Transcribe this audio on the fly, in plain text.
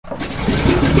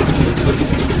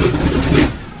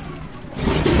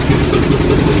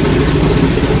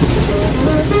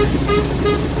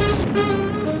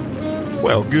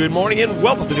Good morning and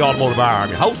welcome to the Automotive Hour. I'm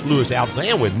your host, Louis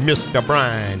Altazan, with Mr.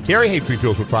 Brian Terry. Hey, Tree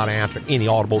Tools will try to answer any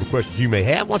automotive questions you may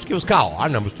have. Why don't you give us a call? Our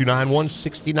number is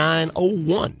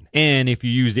 291-6901. And if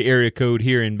you use the area code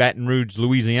here in Baton Rouge,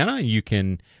 Louisiana, you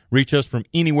can reach us from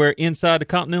anywhere inside the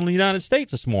continental United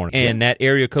States this morning. And that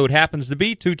area code happens to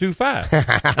be 225.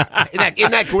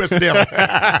 Isn't that coincidental?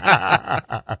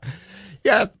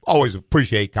 Yeah, always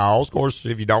appreciate calls. Of course,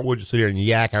 if you don't, we'll just sit here and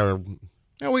yak our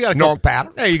we got a normal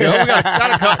pattern. There you go. We got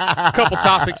a couple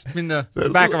topics in the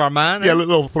back of our mind. Yeah, a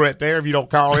little threat there. If you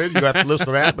don't call in, you have to listen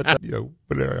to that. But,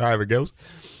 whatever, however it goes.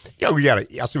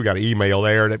 I see we got an email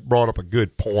there that brought up a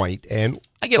good point. And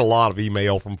I get a lot of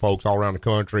email from folks all around the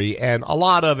country, and a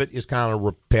lot of it is kind of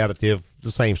repetitive,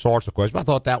 the same sorts of questions. But I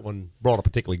thought that one brought a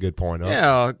particularly good point up.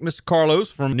 Yeah, Mr.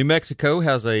 Carlos from New Mexico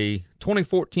has a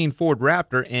 2014 Ford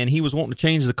Raptor, and he was wanting to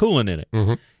change the coolant in it.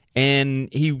 Mm-hmm. And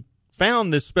he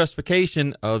found this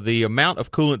specification of the amount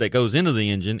of coolant that goes into the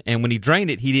engine, and when he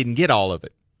drained it, he didn't get all of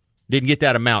it. Didn't get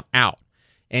that amount out.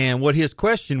 And what his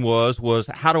question was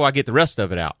how do I get the rest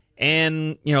of it out?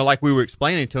 And, like we were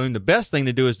explaining to him, the best thing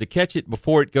to do is to catch it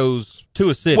before it goes too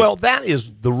acidic. Well, that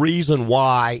is the reason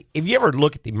why, if you ever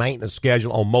look at the maintenance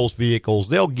schedule on most vehicles,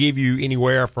 they'll give you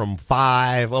anywhere from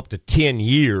 5 up to 10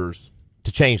 years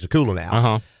to change the coolant out.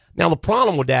 Uh-huh. Now, the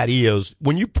problem with that is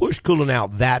when you push coolant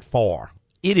out that far,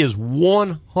 it is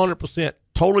 100%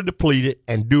 totally depleted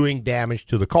and doing damage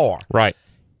to the car. Right.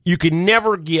 You can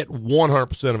never get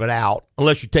 100% of it out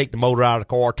unless you take the motor out of the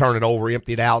car, turn it over,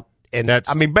 empty it out. And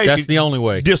basically, that's the only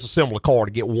way. Disassemble the car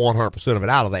to get 100% of it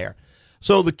out of there.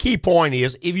 So the key point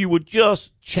is, if you would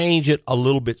just change it a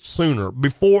little bit sooner,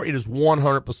 before it is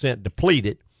 100%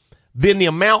 depleted, then the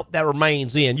amount that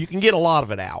remains in, you can get a lot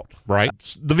of it out. Right.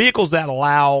 The vehicles that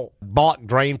allow block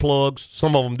drain plugs,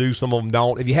 some of them do, some of them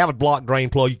don't. If you have a block drain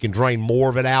plug, you can drain more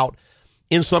of it out.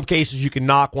 In some cases, you can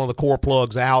knock one of the core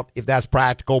plugs out if that's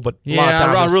practical. But a lot of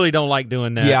times, I really don't like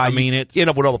doing that. Yeah, it's end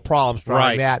up with other problems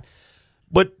trying that.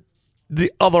 But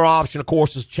the other option, of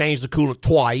course, is change the coolant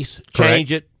twice. Correct.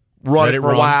 Change it, run it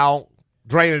for a while,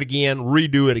 drain it again,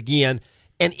 redo it again.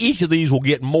 And each of these will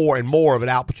get more and more of it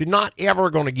out, but you're not ever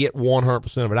going to get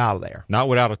 100% of it out of there. Not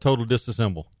without a total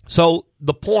disassemble. So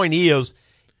the point is,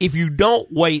 if you don't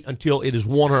wait until it is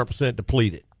 100%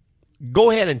 depleted,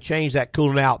 go ahead and change that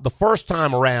coolant out the first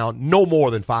time around, no more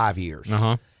than 5 years.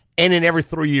 Uh-huh. And then every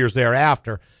 3 years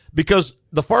thereafter. Because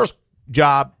the first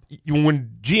job,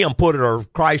 when GM put it, or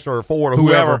Chrysler or Ford or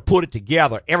whoever put it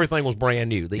together, everything was brand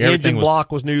new. The engine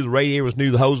block was new, the radiator was new,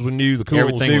 the hose was new, the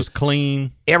coolant was new. Everything was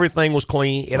clean. Everything was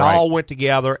clean. It all went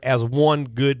together as one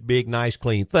good, big, nice,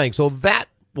 clean thing. So that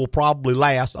will probably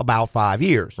last about 5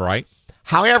 years. Right.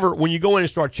 However, when you go in and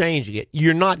start changing it,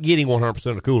 you're not getting 100%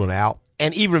 of the coolant out.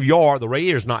 And even if you are, the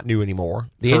radiator's not new anymore.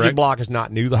 The engine block is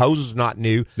not new. The hose is not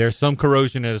new. There's some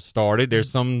corrosion that has started. There's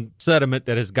some sediment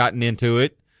that has gotten into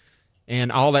it.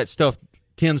 And all that stuff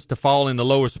tends to fall in the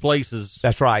lowest places.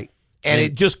 That's right. And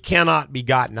it just cannot be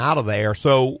gotten out of there.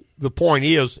 So the point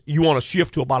is, you want to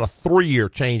shift to about a 3-year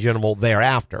change interval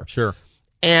thereafter. Sure.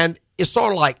 And it's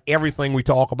sort of like everything we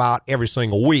talk about every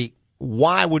single week.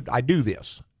 Why would I do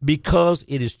this? Because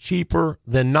it is cheaper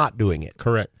than not doing it.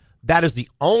 Correct. That is the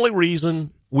only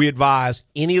reason we advise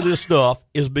any of this stuff,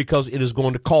 is because it is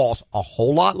going to cost a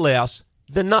whole lot less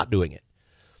than not doing it.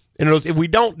 And if we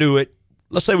don't do it,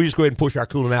 let's say we just go ahead and push our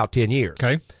coolant out 10 years.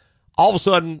 Okay. All of a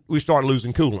sudden, we start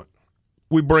losing coolant.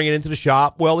 We bring it into the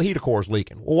shop. Well, the heater core is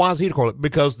leaking. Well, why is the heater core leaking?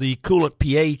 Because the coolant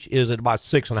pH is at about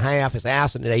 6.5. It's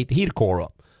acid, and it ate the heater core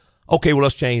up. Okay, well,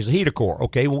 let's change the heater core.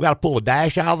 Okay, we've got to pull a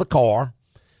dash out of the car.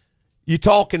 You're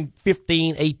talking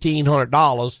 $1,500,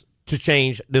 $1,800 to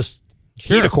change this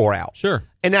heater core out. Sure.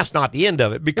 And that's not the end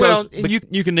of it. Because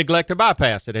you can neglect to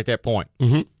bypass it at that point.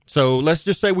 Mm-hmm. So let's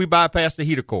just say we bypass the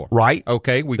heater core. Right.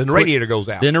 Okay. Then the radiator goes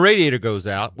out. Then the radiator goes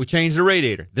out. We change the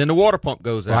radiator. Then the water pump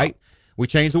goes out. Right. We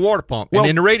change the water pump, and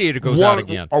then the radiator goes out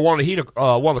again. Or one of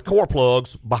the core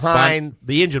plugs behind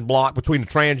the engine block between the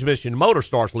transmission and the motor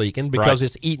starts leaking because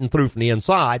it's eating through from the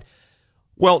inside.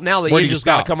 Well, now the engine's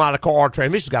got to come out of the car,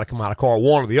 transmission's got to come out of the car,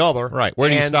 one or the other. Right. Where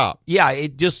do you stop? Yeah,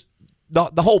 it just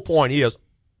the whole point is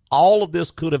all of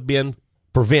this could have been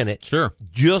prevented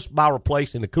just by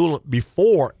replacing the coolant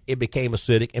before it became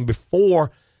acidic and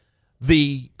before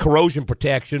the corrosion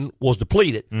protection was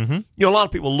depleted. Mm-hmm. A lot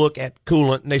of people look at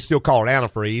coolant and they still call it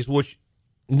antifreeze, which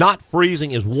not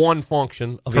freezing is one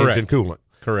function of engine coolant.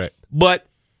 Correct. But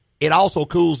it also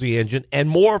cools the engine, and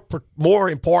more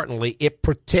importantly, it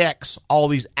protects all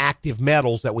these active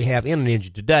metals that we have in an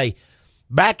engine today.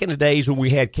 Back in the days when we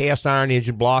had cast iron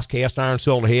engine blocks, cast iron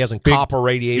cylinder heads, and copper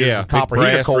radiators and copper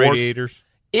heater cores, radiators,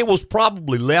 it was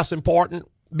probably less important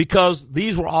because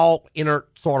these were all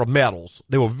inert sort of metals.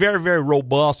 They were very, very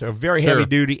robust. They were very heavy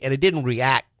duty, and it didn't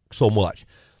react so much.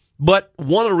 But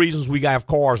one of the reasons we have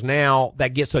cars now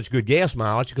that get such good gas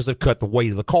mileage is because they've cut the weight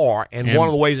of the car. And one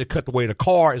of the ways they cut the weight of the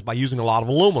car is by using a lot of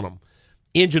aluminum.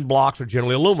 Engine blocks are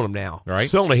generally aluminum now. Right.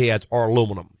 Cylinder heads are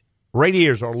aluminum.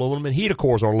 Radiators are aluminum, and heater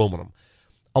cores are aluminum.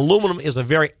 Aluminum is a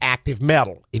very active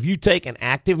metal. If you take an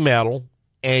active metal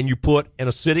and you put an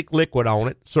acidic liquid on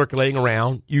it, circulating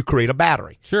around, you create a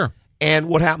battery. Sure. And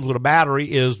what happens with a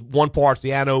battery is one part's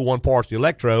the anode, one part's the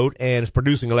electrode, and it's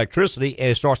producing electricity, and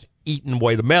it starts eating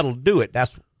away the metal to do it.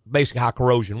 That's basically how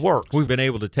corrosion works. We've been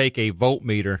able to take a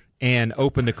voltmeter and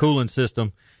open the coolant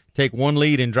system, take one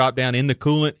lead and drop down in the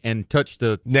coolant and touch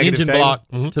the Negative engine block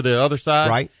to the other side.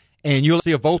 Right. And you'll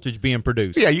see a voltage being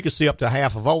produced. Yeah, you can see up to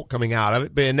half a volt coming out of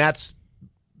it, and that's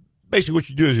basically what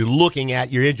you do is you're looking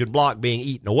at your engine block being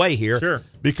eaten away here. Sure.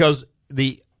 Because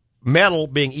the metal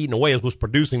being eaten away is what's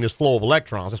producing this flow of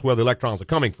electrons. That's where the electrons are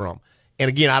coming from. And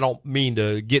again, I don't mean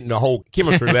to get into a whole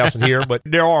chemistry lesson here, but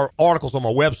there are articles on my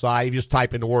website. If you just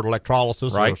type in the word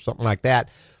electrolysis or something like that,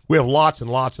 we have lots and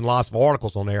lots and lots of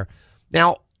articles on there.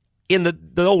 Now, in the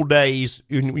old days,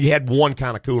 you had one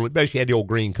kind of coolant. Basically, you had the old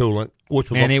green coolant,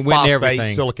 which was a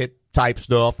phosphate, silicate type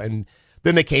stuff. And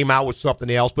then they came out with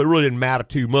something else, but it really didn't matter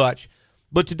too much.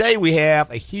 But today we have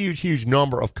a huge, huge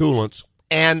number of coolants,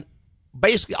 and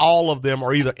basically all of them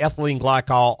are either ethylene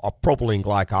glycol or propylene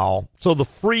glycol. So the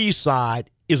freeze side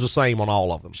is the same on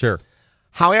all of them. Sure.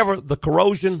 However, the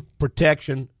corrosion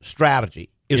protection strategy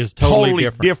is totally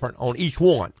different on each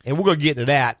one. And we're going to get into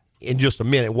that in just a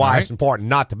minute, why it's important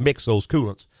not to mix those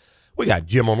coolants. We got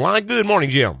Jim online. Good morning,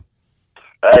 Jim.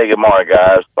 Hey, good morning,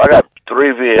 guys. I got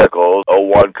 3 vehicles,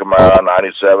 '01 Camaro,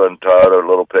 '97 Toyota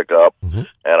little pickup, and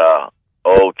a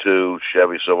 '02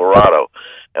 Chevy Silverado.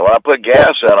 And when I put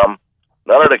gas in them,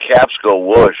 none of the caps go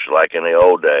whoosh like in the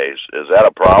old days. Is that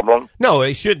a problem? No,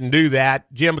 they shouldn't do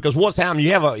that, Jim, because what's happening,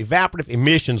 you have an evaporative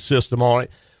emission system on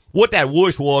it. What that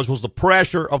whoosh was the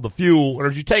pressure of the fuel.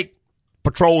 And as you take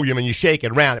petroleum and you shake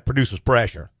it around, it produces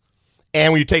pressure.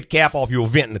 And when you take the cap off, you'll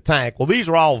vent in the tank. Well, these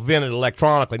are all vented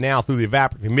electronically now through the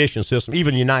evaporative emission system.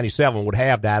 Even your 97 would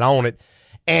have that on it.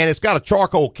 And it's got a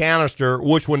charcoal canister,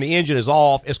 which when the engine is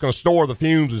off, it's going to store the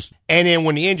fumes. And then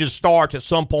when the engine starts at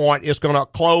some point, it's going to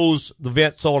close the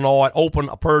vent solenoid, open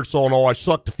a purge solenoid,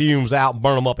 suck the fumes out, and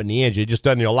burn them up in the engine. It just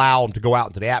doesn't allow them to go out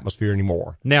into the atmosphere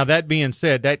anymore. Now, that being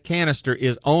said, that canister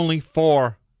is only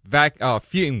for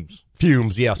fumes.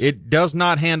 Fumes, yes. It does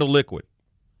not handle liquid.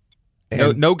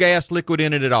 No gas liquid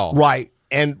in it at all. Right.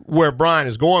 And where Brian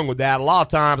is going with that, a lot of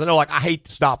times, I know, I hate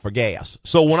to stop for gas.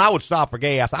 So when I would stop for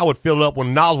gas, I would fill it up. When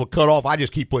the nozzle would cut off, I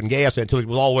just keep putting gas in until it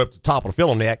was all the way up to the top of the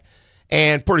filling neck.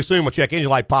 And pretty soon my check engine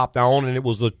light popped on, and it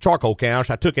was the charcoal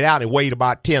canister. I took it out, and it weighed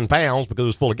about 10 pounds because it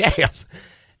was full of gas.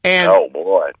 And oh,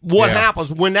 boy. What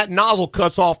happens when that nozzle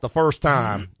cuts off the first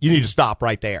time, you need to stop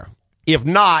right there. If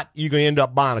not, you're going to end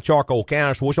up buying a charcoal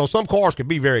canister, which on some cars can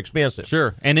be very expensive.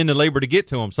 Sure, and in the labor to get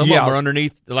to them. Some of them are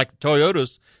underneath, like the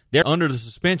Toyotas, they're under the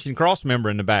suspension cross member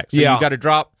in the back. So you've got to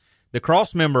drop the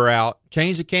cross member out,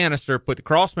 change the canister, put the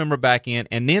cross member back in,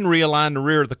 and then realign the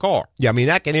rear of the car. Yeah, I mean,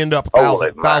 that can end up a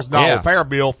 $1,000 repair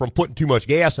bill from putting too much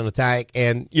gas in the tank.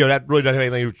 And, that really doesn't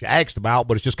have anything that you asked about,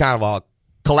 but it's just kind of a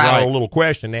collateral little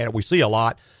question there that we see a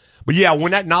lot. But, yeah,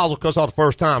 when that nozzle cuts off the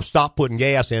first time, stop putting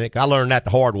gas in it. I learned that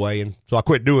the hard way, and so I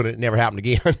quit doing it. It never happened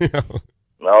again. Okay.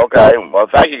 Well,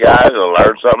 thank you, guys. I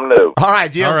learned something new. All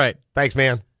right, Jim. All right. Thanks,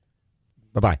 man.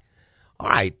 Bye-bye. All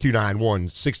right,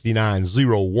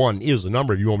 291-6901 is the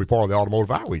number. If you want to be part of the automotive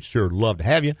hour, we'd sure love to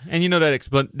have you. And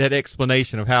that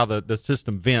explanation of how the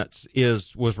system vents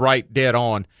was right dead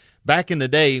on. Back in the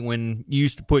day when you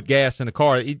used to put gas in a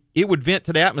car, it would vent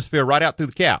to the atmosphere right out through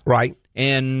the cap. Right.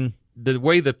 And the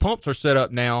way the pumps are set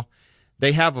up now,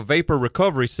 they have a vapor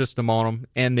recovery system on them,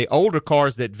 and the older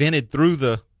cars that vented through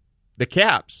the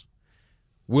caps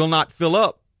will not fill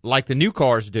up like the new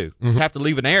cars do. You have to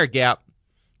leave an air gap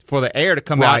for the air to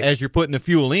come out as you're putting the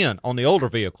fuel in on the older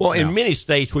vehicles. Well, in many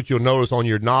states, what you'll notice on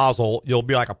your nozzle, you'll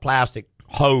be like a plastic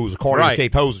hose,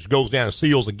 accordion-shaped hose that goes down and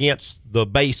seals against the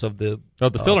base of the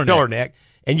filler neck.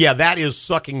 And, that is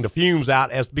sucking the fumes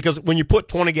out because when you put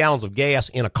 20 gallons of gas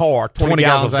in a car, 20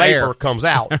 gallons of vapor comes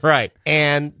out. Right.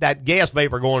 And that gas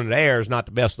vapor going into the air is not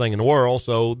the best thing in the world,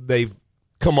 so they've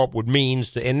come up with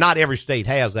means to, and not every state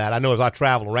has that. I know as I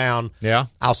travel around,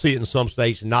 I'll see it in some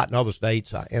states and not in other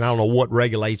states, and I don't know what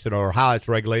regulates it or how it's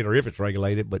regulated or if it's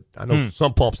regulated, but I know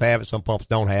some pumps have it, some pumps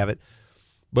don't have it.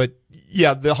 But,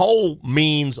 the whole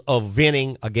means of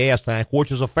venting a gas tank,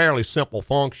 which is a fairly simple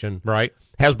function,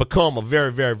 has become a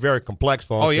very, very, very complex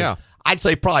function. Oh, yeah. I'd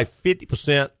say probably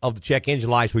 50% of the check engine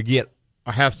lights we get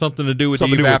have something to do with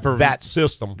something the to do with evapor that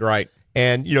system. Right.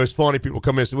 And, it's funny, people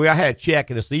come in and say, well, I had a check,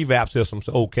 and it's the evap system.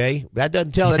 So, okay, that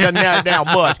doesn't narrow down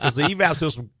much, because the evap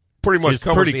system pretty much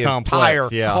covers the entire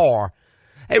car.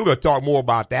 Hey, we're going to talk more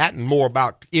about that and more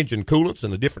about engine coolants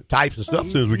and the different types and stuff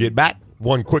as soon as we get back.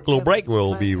 One quick little break, and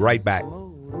we'll be right back.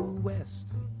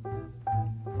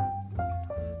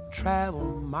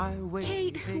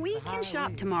 Kate, we can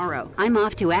shop tomorrow. I'm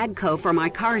off to AGCO for my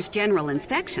car's general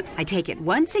inspection. I take it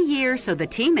once a year so the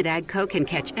team at AGCO can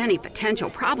catch any potential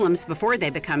problems before they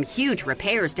become huge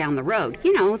repairs down the road.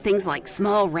 Things like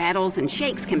small rattles and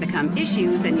shakes can become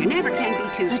issues, and you never can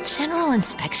be too... A general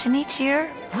inspection each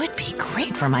year would be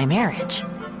great for my marriage.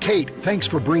 Kate, thanks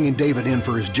for bringing David in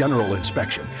for his general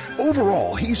inspection.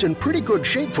 Overall, he's in pretty good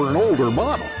shape for an older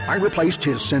model. I replaced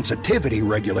his sensitivity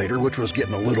regulator, which was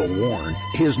getting a little worn.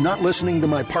 His not listening to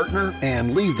my partner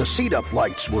and leave the seat up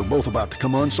lights were both about to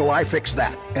come on, so I fixed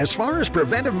that. As far as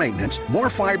preventive maintenance,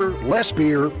 more fiber, less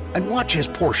beer, and watch his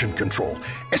portion control,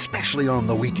 especially on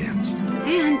the weekends.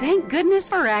 And thank goodness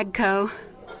for AGCO.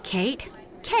 Kate,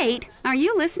 are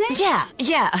you listening?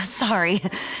 Yeah, sorry.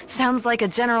 Sounds like a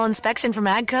general inspection from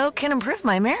AGCO can improve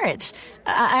my marriage.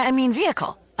 I mean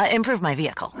vehicle. Improve my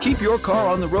vehicle. Keep your car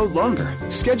on the road longer.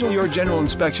 Schedule your general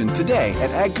inspection today at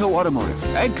AGCO Automotive.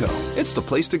 AGCO, it's the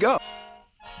place to go.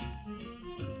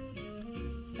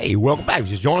 Hey, welcome back.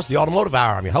 Just join us the Automotive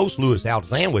Hour. I'm your host, Louis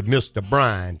Altazan, with Mr.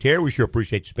 Brian Terry. We sure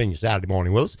appreciate you spending your Saturday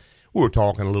morning with us. We were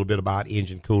talking a little bit about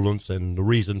engine coolants and the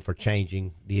reason for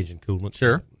changing the engine coolant.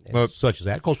 Sure. Well, such as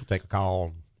that. Of course, we'll take a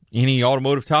call. Any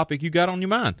automotive topic you got on your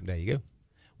mind. There you go.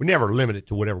 We never limit it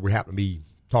to whatever we happen to be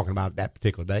talking about that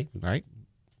particular day. Right.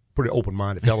 Pretty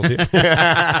open-minded fellows here.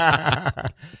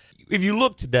 If you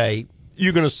look today,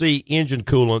 you're going to see engine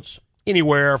coolants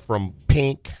anywhere from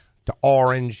pink to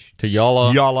orange to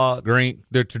yellow, green,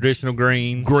 the traditional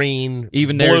green,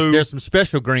 even blue. There's some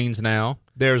special greens now.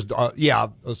 There's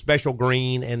a special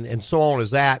green and so on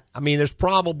as that. I mean, there's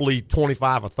probably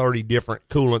 25 or 30 different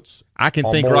coolants. I can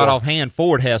think right offhand.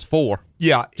 Ford has 4.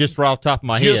 Yeah, just right off the top of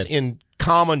my head. Just in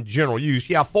common general use.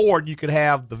 Yeah, Ford, you could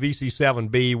have the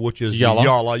VC7B, which is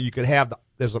yellow. You could have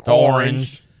there's an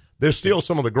orange. There's still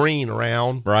some of the green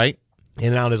around. Right.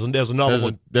 And now there's another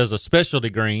one. There's a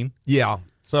specialty green. Yeah.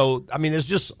 So, I mean, there's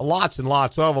just lots and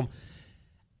lots of them.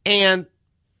 And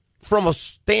from a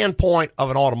standpoint of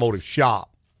an automotive shop,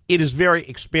 it is very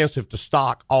expensive to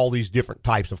stock all these different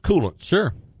types of coolants.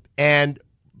 Sure. And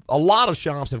a lot of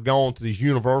shops have gone to these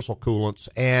universal coolants,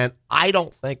 and I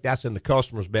don't think that's in the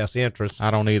customer's best interest. I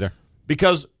don't either.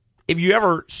 Because if you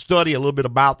ever study a little bit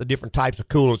about the different types of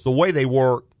coolants, the way they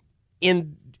work,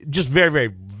 in just very,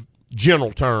 very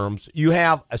general terms, you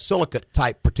have a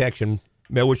silicate-type protection,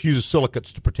 which uses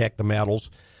silicates to protect the metals.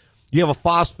 You have a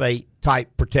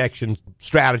phosphate-type protection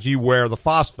strategy where the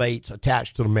phosphates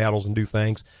attach to the metals and do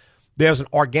things. There's an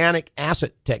organic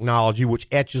acid technology, which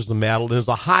etches the metal. There's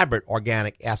a hybrid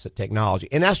organic acid technology,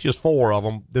 and that's just 4 of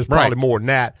them. There's probably more than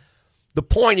that. The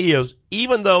point is,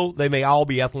 even though they may all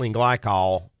be ethylene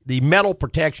glycol, the metal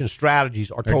protection strategies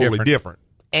are totally different.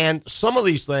 And some of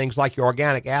these things, like your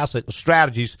organic acid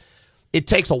strategies, it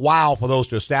takes a while for those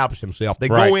to establish themselves. They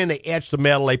go in, they etch the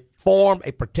metal, they form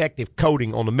a protective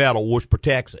coating on the metal, which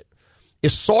protects it.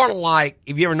 It's sort of like,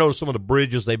 if you ever notice some of the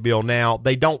bridges they build now,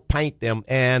 they don't paint them,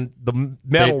 and the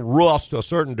metal rusts to a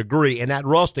certain degree, and that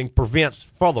rusting prevents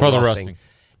further rusting.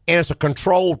 And it's a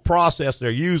controlled process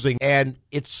they're using, and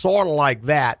it's sort of like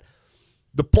that.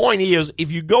 The point is,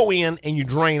 if you go in and you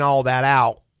drain all that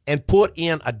out and put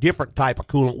in a different type of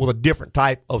coolant with a different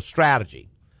type of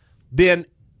strategy, then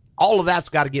all of that's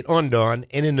got to get undone,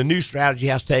 and then the new strategy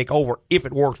has to take over if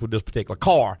it works with this particular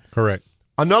car. Correct.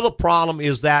 Another problem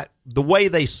is that the way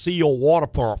they seal water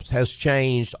pumps has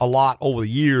changed a lot over the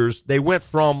years. They went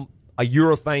from a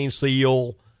urethane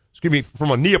seal,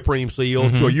 from a neoprene seal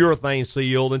to a urethane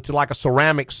seal into like a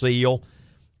ceramic seal,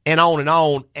 and on and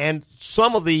on. And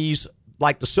some of these,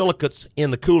 like the silicates in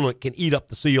the coolant, can eat up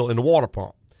the seal in the water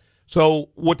pump. So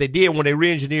what they did when they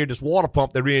re-engineered this water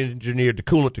pump, they re-engineered the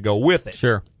coolant to go with it.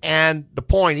 Sure. And the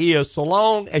point is, so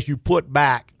long as you put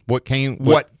back what came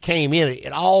in it,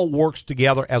 it all works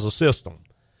together as a system.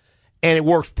 And it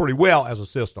works pretty well as a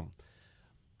system.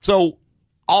 So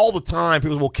all the time,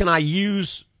 people say, well, can I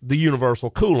use the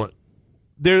universal coolant?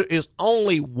 There is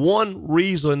only one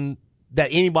reason that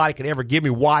anybody could ever give me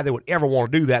why they would ever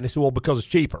want to do that. And they say, well, because it's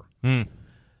cheaper.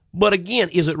 But again,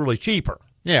 is it really cheaper?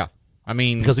 Yeah. I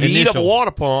mean, because if you eat up a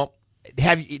water pump,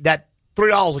 that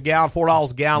 $3 a gallon,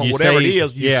 $4 a gallon, whatever it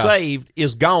is you saved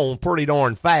is gone pretty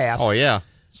darn fast. Oh, yeah.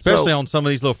 Especially on some of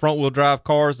these little front-wheel drive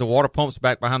cars, the water pump's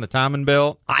back behind the timing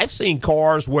belt. I've seen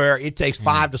cars where it takes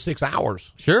 5 to 6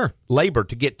 hours labor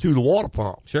to get to the water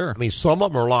pump. Sure. I mean, some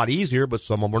of them are a lot easier, but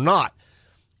some of them are not.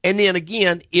 And then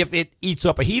again, if it eats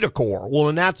up a heater core, well,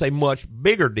 then that's a much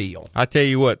bigger deal. I tell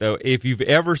you what, though, if you've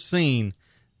ever seen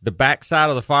the backside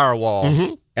of the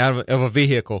firewall out of a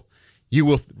vehicle, you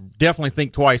will definitely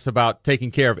think twice about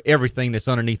taking care of everything that's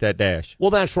underneath that dash. Well,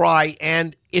 that's right.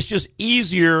 And it's just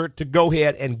easier to go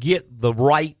ahead and get the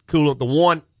right coolant, the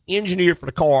one engineered for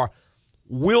the car.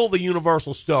 Will the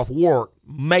universal stuff work?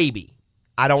 Maybe.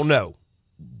 I don't know.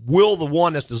 Will the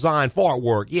one that's designed for it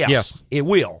work? Yes. It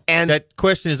will. And that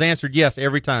question is answered yes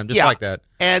every time, just like that.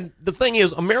 And the thing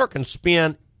is, Americans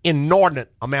spend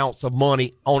inordinate amounts of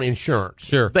money on insurance.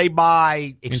 Sure. They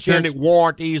buy extended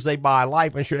warranties, they buy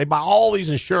life insurance, they buy all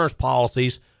these insurance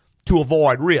policies to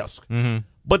avoid risk. Mm-hmm.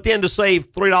 But then to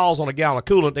save $3 on a gallon of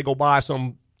coolant, they go buy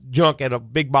some junk at a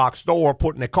big box store,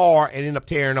 put in their car, and end up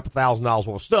tearing up $1,000 worth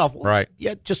of stuff. Well, right.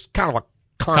 Yeah, just kind of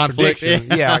a contradiction.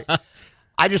 Yeah.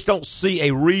 I just don't see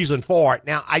a reason for it.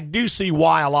 Now, I do see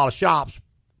why a lot of shops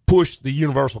push the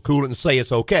universal coolant and say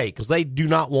it's okay, because they do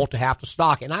not want to have to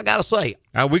stock it. And I got to say,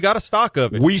 we got a stock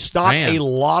of it. We stock a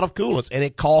lot of coolants, and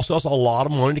it costs us a lot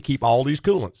of money to keep all these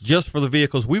coolants. Just for the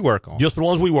vehicles we work on. Just for the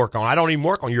ones we work on. I don't even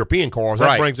work on European cars.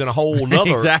 That brings in a whole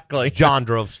nother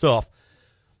genre of stuff.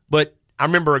 But I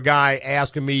remember a guy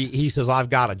asking me, he says, I've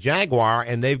got a Jaguar,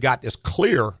 and they've got this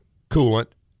clear coolant,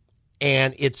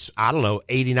 and it's, I don't know,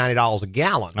 $80, $90 a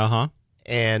gallon. Uh-huh.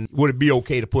 And would it be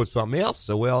okay to put something else?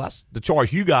 So, well, that's the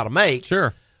choice you got to make.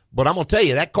 Sure. But I'm going to tell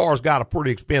you, that car's got a pretty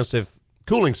expensive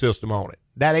cooling system on it.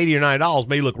 That $80 or $90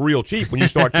 may look real cheap when you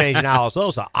start changing all this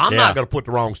other stuff. I'm not going to put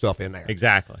the wrong stuff in there.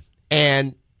 Exactly.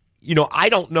 And, you know, I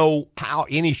don't know how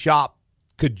any shop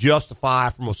could justify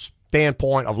from a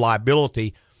standpoint of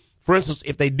liability. For instance,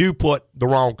 if they do put the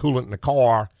wrong coolant in the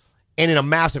car and then a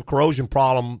massive corrosion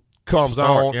problem comes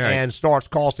on and starts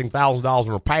costing $1,000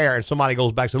 in repair, and somebody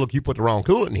goes back and says, look, you put the wrong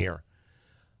coolant in here.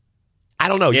 I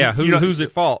don't know. Yeah, who's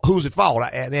at fault? Who's at fault?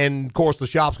 And of course, the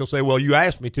shop's going to say, well, you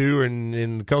asked me to,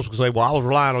 and the customer's going to say, well, I was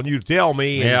relying on you to tell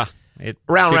me. And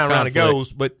round it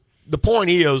goes. But the point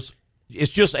is,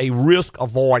 it's just a risk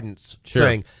avoidance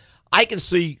thing. I can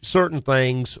see certain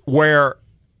things where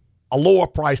a lower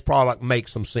price product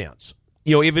makes some sense.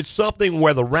 You know, if it's something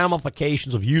where the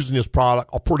ramifications of using this product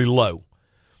are pretty low.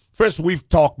 For instance, we've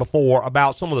talked before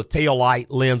about some of the taillight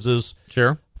lenses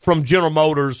from General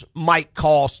Motors might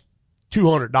cost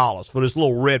 $200 for this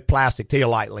little red plastic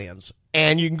taillight lens.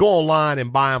 And you can go online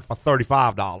and buy them for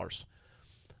 $35.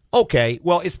 Okay,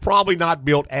 well, it's probably not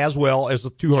built as well as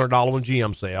the $200 one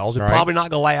GM sells. It's probably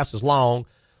not going to last as long.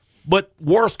 But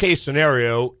worst case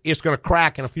scenario, it's going to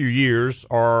crack in a few years,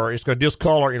 or it's going to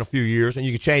discolor in a few years, and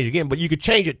you can change it again. But you could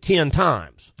change it 10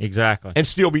 times. Exactly. And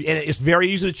still be, and it's very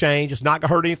easy to change. It's not going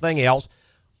to hurt anything else.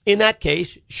 In that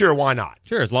case, sure, why not?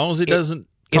 Sure, as long as it doesn't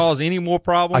cause any more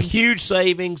problems. A huge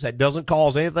savings that doesn't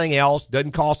cause anything else,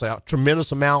 doesn't cost a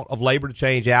tremendous amount of labor to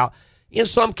change out. In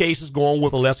some cases, going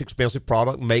with a less expensive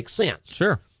product makes sense.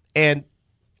 Sure. And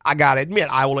I got to admit,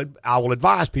 I will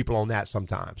advise people on that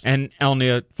sometimes. And on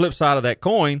the flip side of that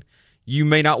coin, you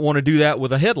may not want to do that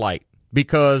with a headlight,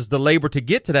 because the labor to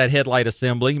get to that headlight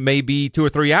assembly may be 2 or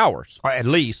 3 hours. At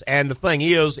least. And the thing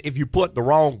is, if you put the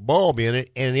wrong bulb in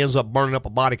it and it ends up burning up a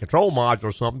body control module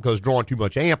or something because it's drawing too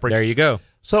much amperage. There you go.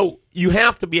 So you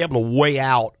have to be able to weigh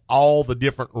out all the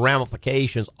different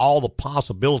ramifications, all the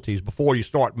possibilities before you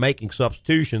start making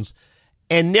substitutions.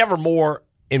 And never more,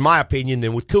 in my opinion,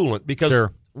 than with coolant, because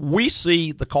we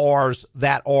see the cars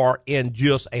that are in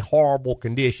just a horrible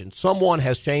condition. Someone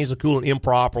has changed the coolant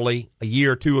improperly a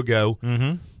year or two ago.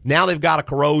 Mm-hmm. Now they've got a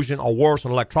corrosion or worse,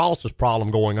 an electrolysis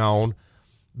problem going on.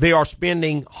 They are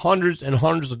spending hundreds and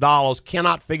hundreds of dollars,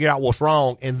 cannot figure out what's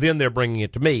wrong, and then they're bringing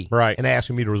it to me and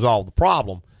asking me to resolve the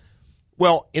problem.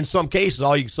 Well, in some cases,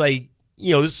 all you can say,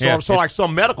 you know, this is sort of like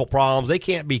some medical problems. They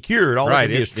can't be cured. All they can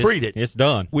do is treat it. It's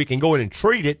done. We can go in and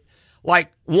treat it.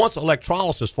 Like, once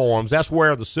electrolysis forms, that's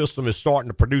where the system is starting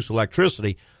to produce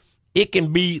electricity. It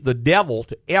can be the devil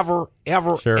to ever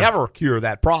cure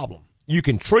that problem. You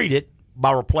can treat it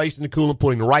by replacing the coolant,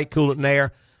 putting the right coolant in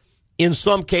there. In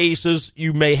some cases,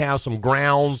 you may have some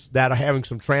grounds that are having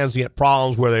some transient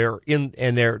problems where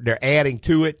they're adding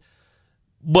to it.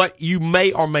 But you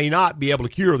may or may not be able to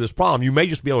cure this problem. You may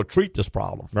just be able to treat this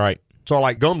problem. Right. So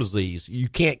like gum disease, you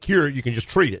can't cure it, you can just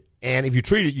treat it. And if you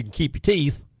treat it, you can keep your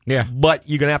teeth. Yeah. But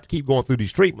you're going to have to keep going through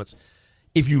these treatments.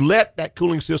 If you let that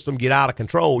cooling system get out of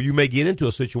control, you may get into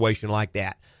a situation like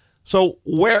that. So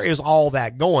where is all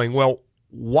that going? Well,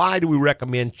 why do we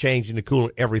recommend changing the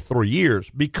coolant every 3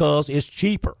 years? Because it's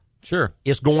cheaper. Sure.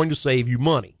 It's going to save you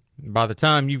money. By the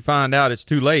time you find out it's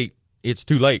too late, it's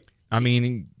too late. I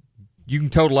mean, you can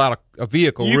total out a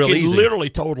vehicle real easy. You can literally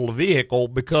total a vehicle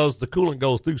because the coolant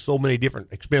goes through so many different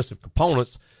expensive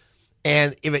components.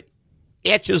 And if it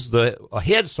etches a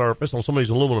head surface on some of these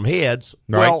aluminum heads,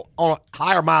 well, on a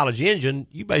higher mileage engine,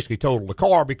 you basically total the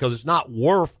car because it's not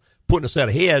worth putting a set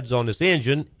of heads on this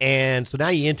engine. And so now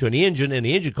you enter an engine, and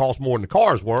the engine costs more than the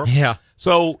car's worth. Yeah.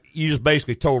 So you just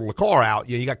basically total the car out.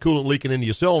 You got coolant leaking into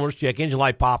your cylinders, check engine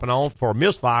light popping on for a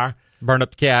misfire. Burn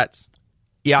up the cats.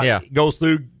 Yeah. It goes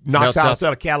through, knocks out a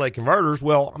set of catalytic converters.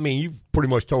 Well, I mean, you've pretty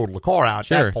much totaled the car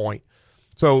out at that point.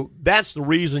 So that's the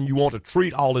reason you want to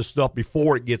treat all this stuff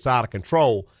before it gets out of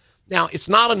control. Now, it's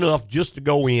not enough just to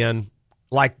go in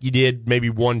like you did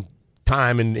maybe one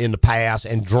time in the past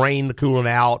and drain the coolant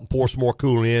out and pour some more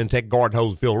coolant in, take a garden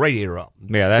hose and fill the radiator up.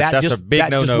 Yeah, that's a big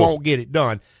no-no. That just won't get it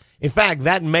done. In fact,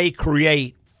 that may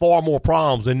create far more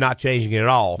problems than not changing it at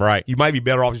all. Right. You might be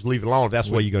better off just leave it alone if that's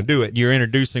the way you're going to do it. You're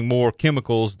introducing more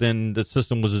chemicals than the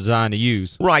system was designed to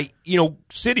use. Right.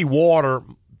 City water,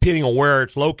 depending on where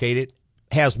it's located,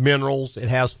 has minerals, it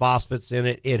has phosphates in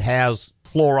it, it has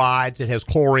fluorides, it has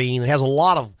chlorine, it has a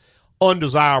lot of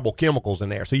undesirable chemicals in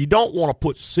there. So you don't want to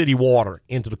put city water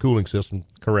into the cooling system.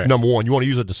 Correct. Number one, you want to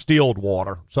use a distilled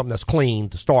water, something that's clean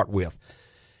to start with.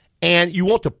 And you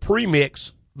want to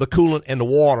premix the coolant and the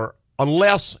water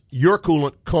unless your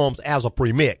coolant comes as a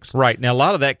premix. Right. Now, a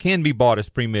lot of that can be bought as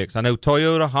premix. I know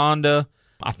Toyota, Honda,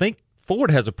 I think Ford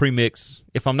has a premix,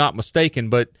 if I'm not mistaken.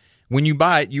 But when you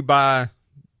buy it, you buy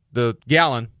the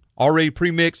gallon already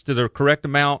premixed to the correct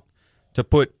amount to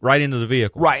put right into the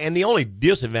vehicle. Right. And the only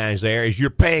disadvantage there is you're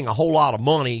paying a whole lot of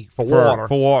money for water.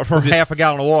 For half a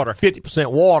gallon of water.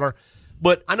 50% water.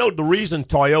 But I know the reason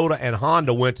Toyota and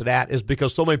Honda went to that is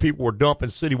because so many people were dumping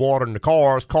city water in the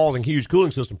cars, causing huge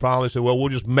cooling system problems. They said, well, we'll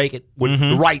just make it with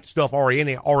the right stuff already in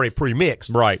it, already pre-mixed.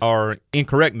 Right, or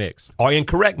incorrect mix. Or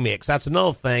incorrect mix. That's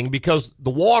another thing because the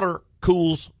water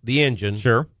cools the engine.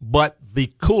 Sure. But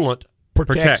the coolant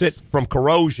protects it from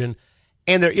corrosion,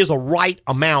 and there is a right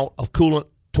amount of coolant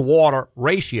to water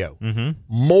ratio.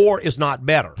 More is not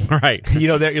better. Right.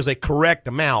 There is a correct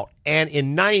amount. And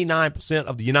in 99%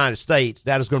 of the United States,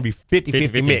 that is going to be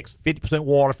 50-50 mix. 50%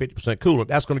 water, 50% coolant.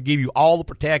 That's going to give you all the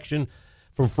protection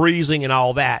from freezing and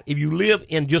all that. If you live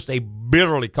in just a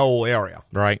bitterly cold area,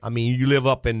 right? I mean, you live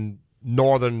up in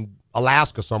northern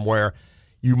Alaska somewhere,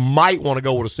 you might want to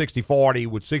go with a 60-40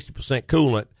 with 60%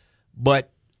 coolant,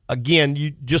 but again, you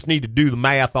just need to do the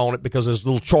math on it because there's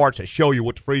little charts that show you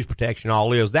what the freeze protection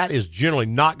all is. That is generally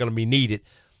not going to be needed.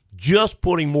 Just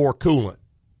putting more coolant,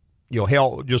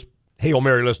 just Hail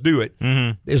Mary, let's do it,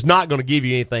 is not going to give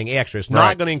you anything extra. It's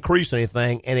not going to increase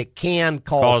anything, and it can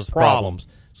cause problems.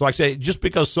 So like I say, just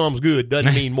because some's good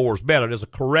doesn't mean more is better. There's a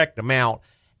correct amount,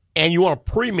 and you want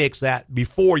to premix that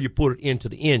before you put it into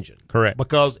the engine. Correct.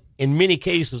 Because in many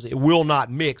cases, it will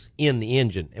not mix in the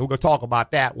engine. And we're going to talk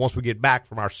about that once we get back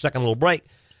from our second little break.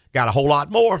 Got a whole lot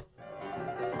more.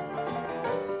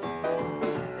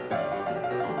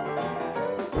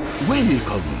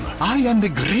 Welcome. I am the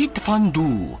great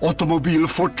Fondue, automobile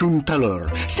fortune teller.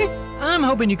 Sit. I'm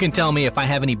hoping you can tell me if I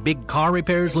have any big car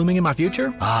repairs looming in my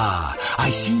future. Ah,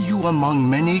 I see you among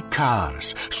many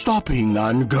cars, stopping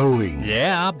and going.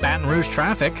 Yeah, Baton Rouge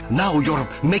traffic. Now you're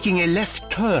making a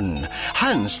left turn.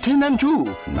 Hands 10 and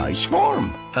 2. Nice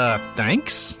form.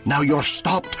 Thanks. Now you're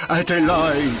stopped at a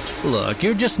light. Look,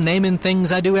 you're just naming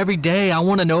things I do every day. I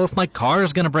want to know if my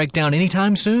car's going to break down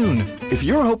anytime soon. If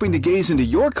you're hoping to gaze into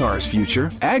your car's future,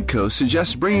 AGCO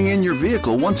suggests bringing in your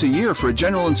vehicle once a year for a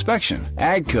general inspection.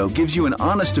 AGCO gives you an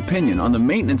honest opinion on the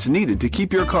maintenance needed to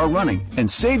keep your car running and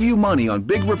save you money on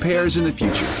big repairs in the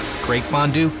future. Great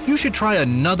Fondue, you should try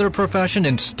another profession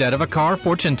instead of a car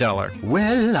fortune teller.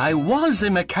 Well, I was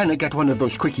a mechanic at one of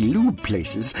those quickie lube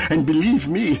places, and believe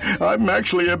me, I'm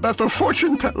actually a better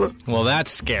fortune teller. Well, that's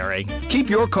scary. Keep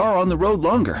your car on the road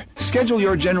longer. Schedule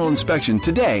your general inspection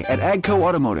today at AGCO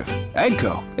Automotive.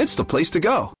 AGCO, it's the place to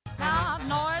go.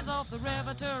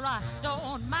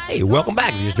 Hey, welcome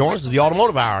back. If you just joined us, this is the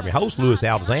Automotive Hour. I'm your host, Louis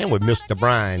Altazan, with Mr.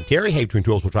 Brian Terry. Hey, between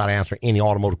tools, we'll try to answer any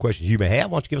automotive questions you may have.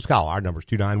 Why don't you give us a call? Our number is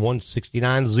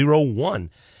 291-6901.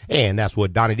 And that's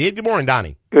what Donnie did. Good morning,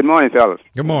 Donnie. Good morning, fellas.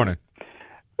 Good morning.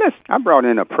 Listen, I brought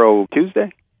in a probe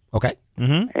Tuesday. Okay.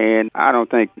 And I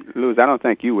don't think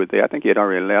you were there. I think you had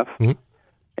already left.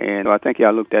 And I think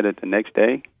y'all looked at it the next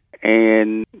day.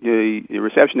 And the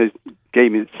receptionist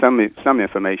gave me some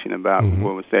information about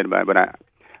what was said about it. But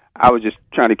I was just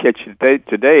trying to catch you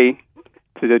today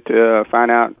to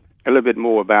find out a little bit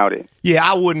more about it. Yeah,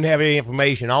 I wouldn't have any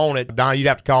information on it. Don, you'd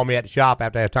have to call me at the shop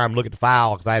after I have time to look at the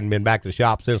file because I hadn't been back to the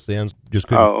shop since then. Just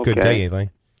couldn't tell you anything.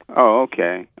 Oh,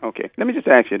 okay. Okay. Let me just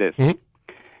ask you this. Mm-hmm.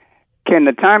 Can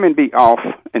the timing be off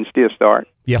and still start?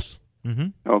 Yes.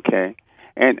 Mm-hmm. Okay.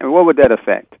 And what would that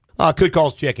affect? Could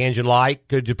cause check engine light.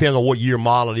 Could depend on what year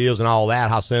model it is and all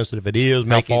that, how sensitive it is.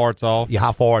 How far it's off. Yeah,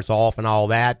 how far it's off and all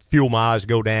that. Fuel mileage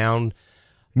go down.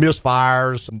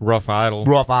 Misfires. Rough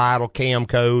idle, cam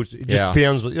codes. It just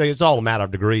depends. It's all a matter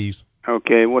of degrees.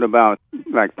 Okay. What about,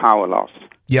 like, power loss?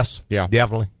 Yes. Yeah.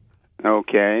 Definitely.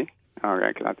 Okay. All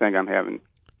right, because I think I'm having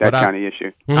that kind of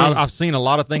issue. Mm-hmm. I've seen a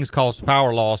lot of things cause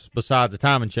power loss besides a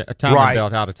timing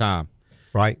belt out of time.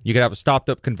 Right. You could have a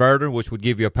stopped-up converter, which would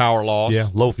give you a power loss. Yeah,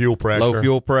 low fuel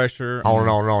pressure.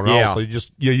 On. Yeah. So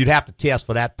you'd have to test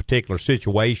for that particular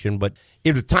situation. But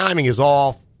if the timing is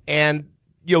off, and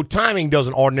timing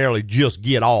doesn't ordinarily just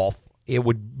get off, it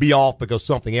would be off because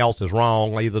something else is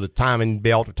wrong. Either the timing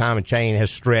belt or timing chain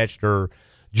has stretched, or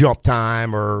jump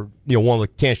time, or one of the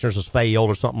tensioners has failed,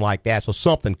 or something like that. So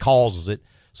something causes it.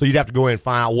 So you'd have to go in and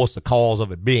find out what's the cause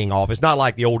of it being off. It's not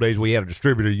like the old days where you had a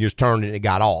distributor, you just turned it and it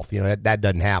got off. That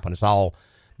doesn't happen. It's all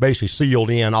basically sealed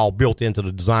in, all built into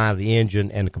the design of the engine,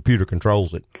 and the computer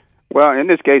controls it. Well, in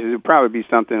this case, it would probably be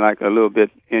something like a little bit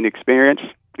inexperienced,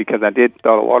 because I did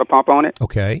install a water pump on it.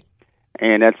 Okay.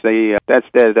 And that's that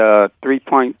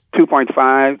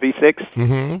 2.5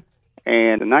 V6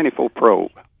 and the 94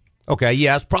 probe. Okay,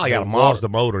 yeah, it's probably got a Mazda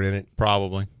motor in it.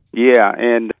 Probably. Yeah,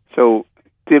 and so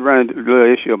did run into a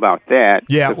little issue about that.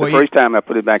 Yeah, the first time I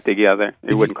put it back together,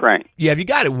 it wouldn't crank. Yeah, if you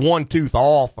got it one tooth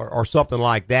off or something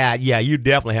like that, yeah, you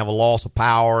definitely have a loss of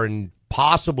power and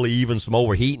possibly even some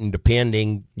overheating,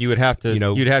 depending. You would have to,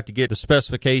 you'd have to get the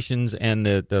specifications and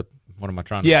the what am I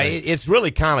trying to say? Yeah, it's really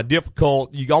kind of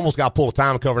difficult. You almost got to pull the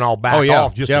timing cover and all back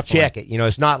off just to check it.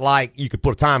 It's not like you could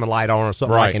put a timing light on or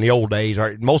something like in the old days.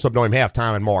 Or most of them don't even have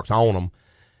timing marks on them.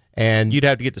 And you'd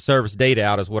have to get the service data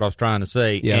out, is what I was trying to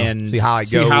say, and see how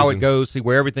it goes, see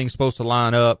where everything's supposed to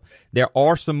line up. There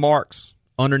are some marks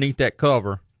underneath that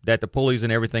cover that the pulleys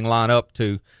and everything line up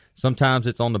to. Sometimes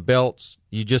it's on the belts.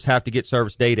 You just have to get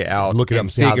service data out, look at them,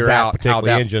 see figure how that out particular how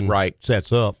that engine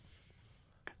sets up.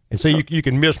 And so you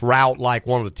can misroute like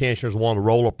one of the tensioners, one of the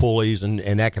roller pulleys, and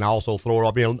that can also throw it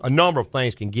off. A number of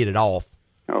things can get it off.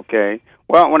 Okay.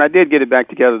 Well, when I did get it back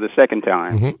together the second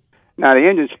time, now the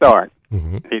engine start.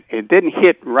 It didn't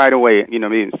hit right away.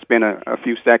 It spent a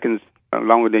few seconds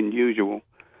longer than usual,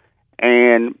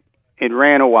 and it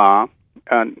ran a while.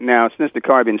 Now, since the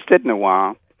car had been sitting a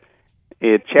while,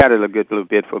 it chattered a good little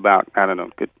bit for about, I don't know,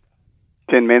 good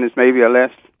 10 minutes maybe or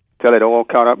less, till it all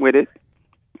caught up with it,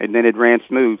 and then it ran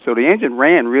smooth. So the engine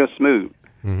ran real smooth.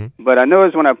 But I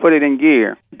noticed when I put it in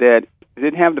gear that it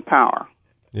didn't have the power,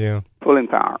 pulling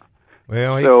power.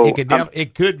 Well, so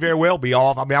it could very well be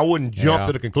off. I wouldn't jump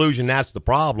to the conclusion that's the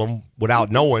problem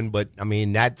without knowing, but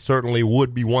that certainly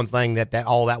would be one thing that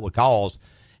all that would cause.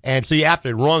 And see, after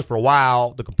it runs for a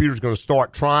while, the computer's going to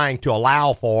start trying to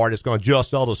allow for it. It's going to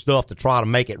adjust other stuff to try to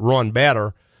make it run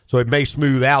better. So it may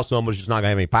smooth out some, but it's just not going to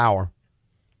have any power.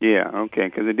 Yeah, okay,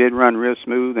 because it did run real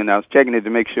smooth, and I was checking it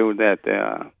to make sure that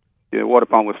the water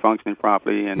pump was functioning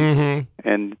properly, and the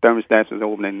thermostat was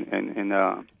open, and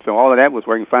so all of that was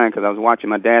working fine because I was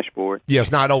watching my dashboard. Yeah, it's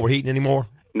not overheating anymore?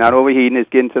 Not overheating. It's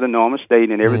getting to the normal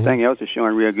state, and everything else is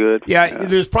showing real good. Yeah,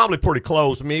 it's probably pretty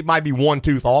close. It might be one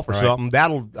tooth off or something.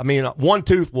 One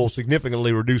tooth will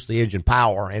significantly reduce the engine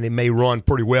power, and it may run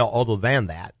pretty well other than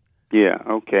that. Yeah,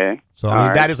 okay. So,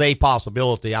 that is a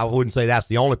possibility. I wouldn't say that's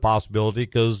the only possibility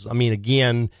because,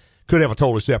 again, could have a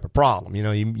totally separate problem.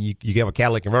 You have a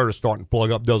catalytic converter starting to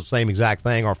plug up, does the same exact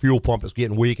thing, or a fuel pump is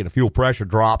getting weak and the fuel pressure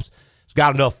drops. It's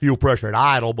got enough fuel pressure at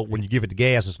idle, but when you give it the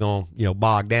gas, it's going to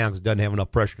bog down because it doesn't have enough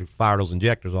pressure to fire those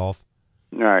injectors off.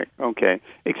 All right, okay.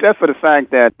 Except for the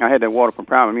fact that I had that water pump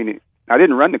problem. I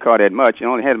didn't run the car that much. It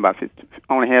only has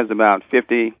about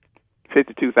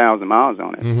 52,000 miles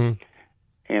on it.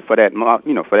 And for that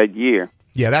year.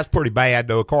 Yeah, that's pretty bad,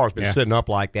 though. A car's been sitting up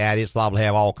like that. It's liable to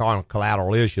have all kind of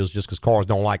collateral issues just because cars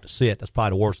don't like to sit. That's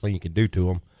probably the worst thing you can do to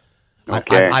them.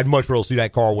 Okay. I'd much rather see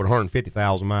that car with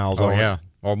 150,000 miles on it.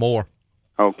 Or more.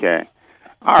 Okay.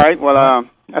 All right. Well,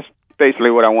 that's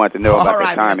basically what I wanted to know about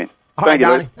the timing. Thank you,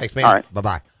 Donnie. Thanks, man. All right.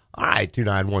 Bye-bye. All right,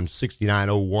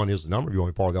 291-6901 is the number. If you want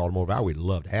to be part of the automotive hour, we'd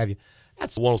love to have you.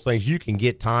 That's one of those things you can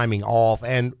get timing off.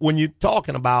 And when you're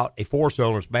talking about a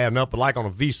four-cylinder, it's bad enough. But like on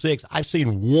a V6, I've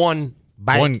seen one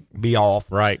bank be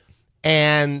off. Right.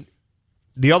 And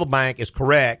the other bank is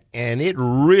correct. And it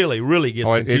really, really gets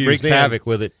confused. It wreaks havoc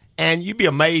with it. And you'd be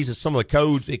amazed at some of the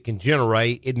codes it can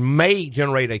generate. It may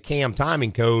generate a cam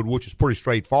timing code, which is pretty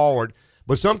straightforward,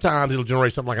 But sometimes it'll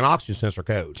generate something like an oxygen sensor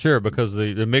code. Sure, because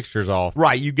the mixture's off.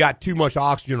 Right, you've got too much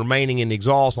oxygen remaining in the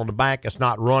exhaust on the bank that's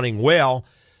not running well,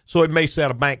 so it may set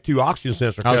a bank 2 oxygen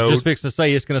sensor code. I was just fixing to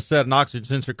say it's going to set an oxygen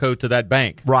sensor code to that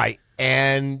bank. Right,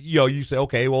 and you say,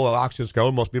 okay, well, the oxygen sensor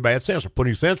code must be a bad sensor. Put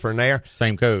a new sensor in there.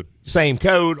 Same code,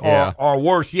 yeah. or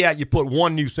worse yet, you put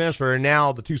one new sensor, and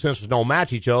now the two sensors don't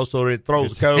match each other, so it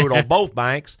throws the code on both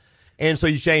banks. And so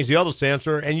you change the other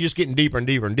sensor, and you're just getting deeper and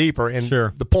deeper and deeper. And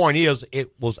sure. The point is,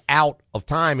 it was out of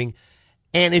timing.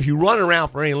 And if you run it around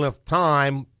for any length of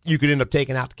time, you could end up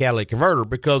taking out the catalytic converter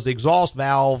because the exhaust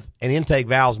valve and intake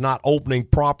valve is not opening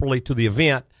properly to the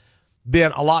event.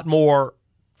 Then a lot more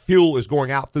fuel is going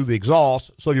out through the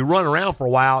exhaust. So you run around for a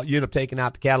while, you end up taking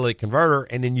out the catalytic converter,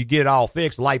 and then you get it all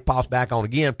fixed. The light pops back on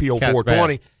again,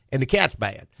 PO420, and the cat's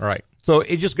bad. Right. So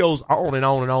it just goes on and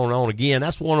on and on and on again.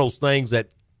 That's one of those things that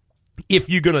if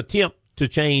you're going to attempt to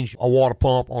change a water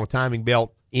pump on a timing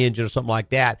belt engine or something like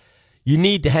that, you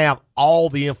need to have all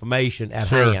the information at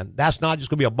hand. That's not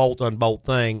just going to be a bolt-unbolt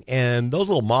thing. And those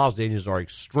little Mazda engines are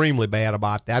extremely bad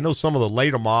about that. I know some of the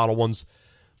later model ones,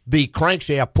 the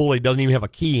crankshaft pulley doesn't even have a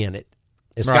key in it.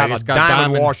 It's got a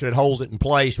diamond washer that holds it in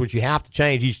place, which you have to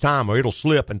change each time or it'll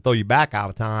slip and throw you back out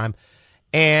of time.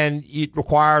 And it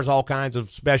requires all kinds of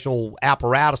special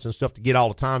apparatus and stuff to get all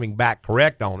the timing back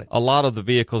correct on it. A lot of the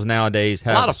vehicles nowadays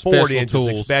have a lot of Ford engines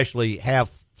tools. especially have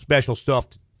special stuff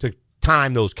to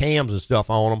time those cams and stuff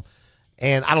on them.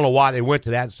 And I don't know why they went to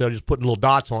that instead of just putting little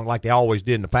dots on it like they always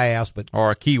did in the past.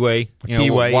 Or a keyway.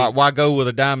 Why go with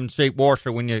a diamond-shaped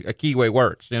washer when a keyway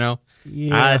works,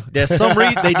 Yeah. There's some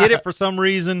reason they did it for some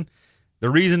reason. The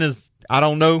reason is, I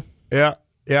don't know. Yeah.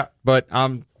 But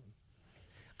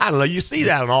I don't know. You see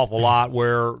that an awful lot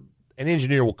where an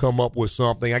engineer will come up with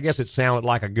something. I guess it sounded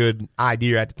like a good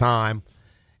idea at the time,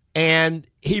 and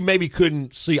he maybe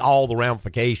couldn't see all the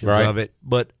ramifications of it.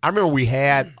 But I remember we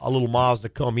had a little Mazda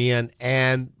come in,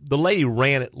 and the lady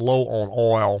ran it low on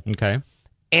oil. Okay.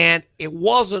 And it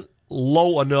wasn't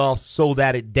low enough so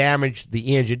that it damaged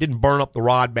the engine. It didn't burn up the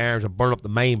rod bearings or burn up the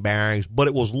main bearings, but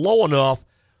it was low enough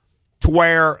to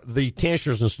where the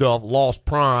tensioners and stuff lost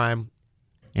prime.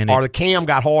 Or the cam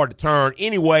got hard to turn.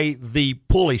 Anyway, the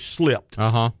pulley slipped.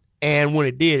 And when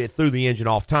it did, it threw the engine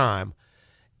off time.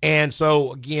 And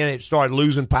so, again, it started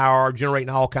losing power, generating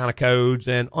all kind of codes.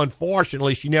 And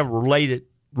unfortunately, she never related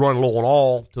running low on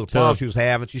oil to the problem she was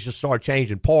having. She just started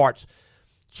changing parts,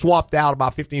 swapped out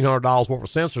about $1,500 worth of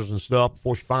sensors and stuff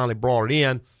before she finally brought it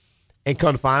in. And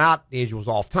come to find out, the engine was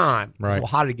off time. Right. Well,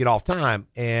 how did it get off time?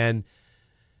 And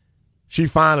she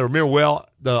finally remembered, well,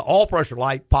 the oil pressure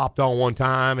light popped on one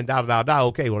time and da-da-da-da.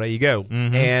 Okay, well, there you go.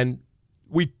 Mm-hmm. And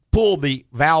we pulled the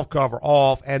valve cover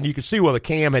off, and you could see where the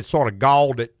cam had sort of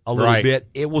galled it a little bit.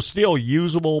 It was still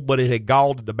usable, but it had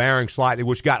galled the bearing slightly,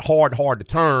 which got hard to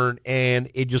turn, and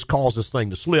it just caused this thing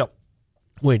to slip.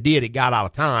 When it did, it got out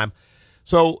of time.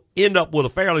 So end up with a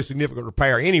fairly significant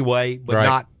repair anyway, but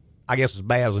not, I guess, as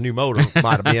bad as a new motor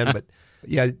might have been, but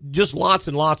yeah, just lots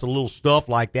and lots of little stuff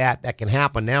like that can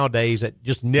happen nowadays that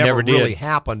just never really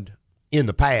happened in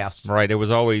the past. Right. There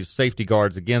was always safety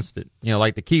guards against it.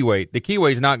 Like the keyway. The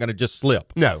keyway's not going to just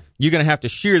slip. No. You're going to have to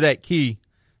shear that key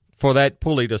for that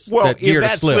pulley to slip. Well, if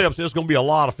that slips, there's going to be a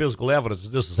lot of physical evidence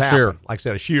that this has happened. Sure. Like I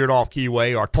said, a sheared off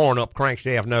keyway or torn up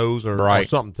crankshaft nose or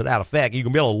something to that effect. You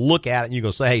can be able to look at it and you're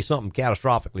going to say, hey, something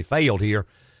catastrophically failed here.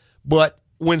 But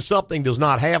when something does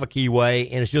not have a keyway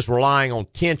and it's just relying on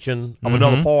tension of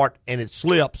another part and it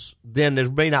slips, then there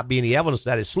may not be any evidence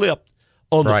that it slipped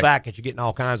on the fact that you're getting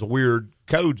all kinds of weird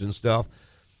codes and stuff.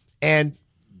 And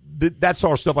that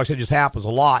sort of stuff, like I said, just happens a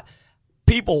lot.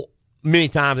 People, many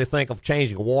times, they think of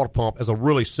changing a water pump as a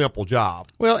really simple job.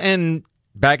 Well, and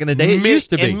back in the day, it used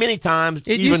to be. And many times,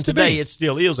 even today, it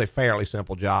still is a fairly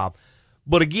simple job.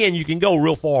 But again, you can go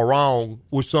real far wrong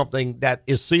with something that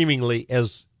is seemingly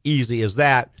as easy as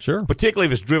that. Sure. Particularly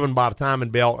if it's driven by the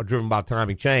timing belt or driven by the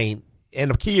timing chain.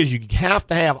 And the key is you have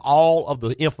to have all of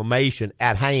the information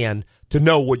at hand to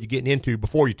know what you're getting into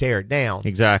before you tear it down.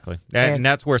 Exactly. And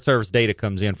that's where service data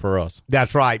comes in for us.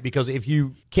 That's right. Because if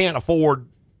you can't afford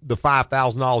the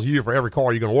 $5,000 a year for every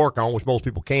car you're going to work on, which most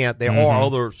people can't, there are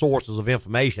other sources of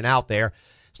information out there.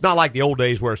 It's not like the old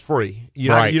days where it's free.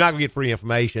 You're not going to get free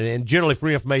information. And generally,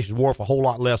 free information is worth a whole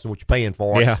lot less than what you're paying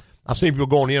for. Yeah. I've seen people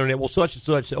go on the internet, well, such and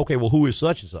such. Okay, well, who is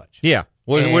such and such? Yeah.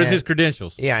 What is his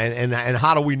credentials? Yeah, and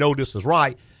how do we know this is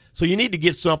right? So you need to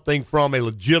get something from a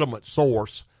legitimate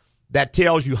source that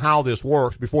tells you how this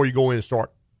works before you go in and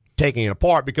start taking it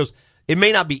apart, because it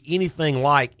may not be anything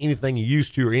like anything you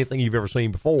used to or anything you've ever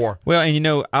seen before. Well,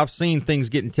 and I've seen things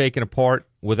getting taken apart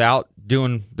without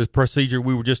doing the procedure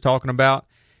we were just talking about.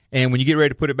 And when you get ready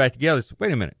to put it back together, it's,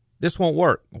 wait a minute. this won't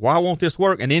work. Why won't this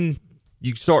work? And then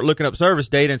you start looking up service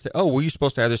data and say, oh, well, you're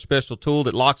supposed to have this special tool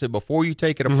that locks it before you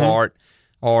take it apart,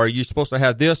 or you're supposed to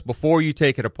have this before you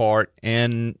take it apart.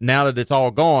 And now that it's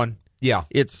all gone,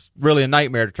 it's really a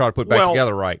nightmare to try to put back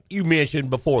together right. You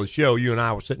mentioned before the show, you and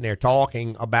I were sitting there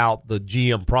talking about the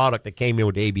GM product that came in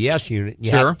with the ABS unit.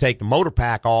 You have to take the motor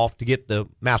pack off to get the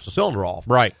master cylinder off.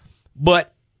 Right.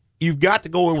 But you've got to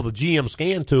go in with a GM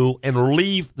scan tool and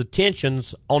relieve the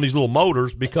tensions on these little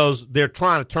motors because they're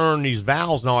trying to turn these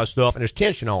valves and all that stuff, and there's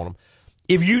tension on them.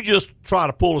 If you just try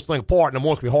to pull this thing apart, and it's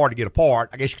going to be hard to get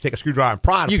apart, I guess you could take a screwdriver and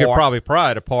pry it apart. You could probably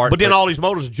pry it apart. But then all these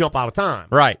motors will jump out of time.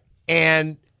 Right.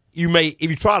 And if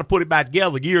you try to put it back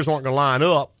together, the gears aren't going to line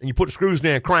up, and you put the screws in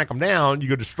there and crank them down, you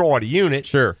could destroy the unit.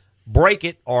 Sure. Break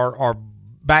it or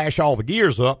bash all the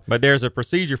gears up. But there's a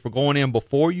procedure for going in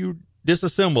before you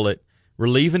disassemble it,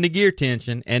 relieving the gear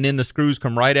tension, and then the screws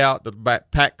come right out, the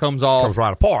pack comes off. Comes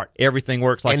right apart. Everything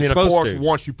works like it's supposed to. And then, of course,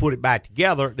 once you put it back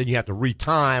together, then you have to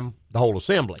retime the whole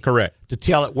assembly. Correct. To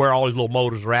tell it where all these little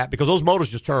motors are at, because those motors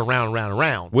just turn around and around and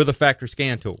around. With a factory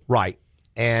scan tool. Right.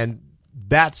 And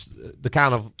that's the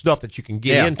kind of stuff that you can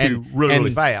get into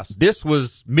really fast. This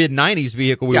was mid-90s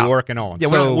vehicle we were working on. Yeah,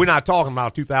 so, we're not talking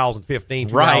about 2015,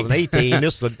 2018. Right.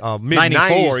 This is a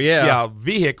mid-90s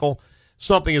vehicle.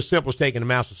 Something as simple as taking the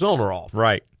master cylinder off.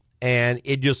 Right. And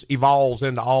it just evolves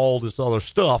into all this other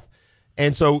stuff.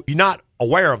 And so if you're not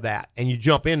aware of that and you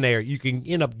jump in there, you can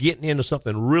end up getting into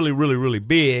something really, really, really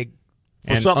big.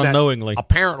 For and something unknowingly. That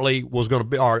apparently was going to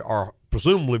be, or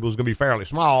presumably was going to be fairly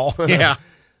small. Yeah.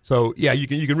 So, yeah, you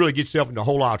can really get yourself into a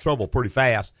whole lot of trouble pretty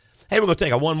fast. Hey, we're going to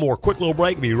take one more quick little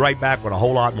break and be right back with a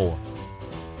whole lot more.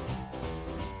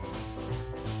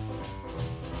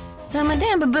 So,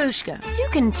 Madame Babushka, you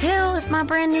can tell if my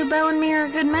brand new bow and me are a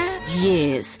good match?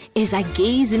 Yes. As I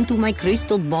gaze into my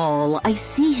crystal ball, I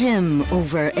see him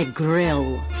over a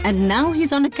grill. And now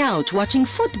he's on the couch watching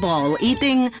football,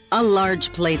 eating a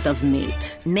large plate of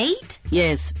meat. Meat?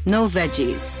 Yes, no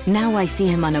veggies. Now I see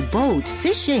him on a boat,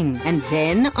 fishing, and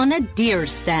then on a deer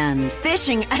stand.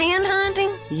 Fishing and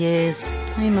hunting? Yes,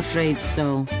 I'm afraid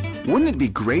so. Wouldn't it be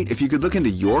great if you could look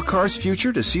into your car's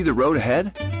future to see the road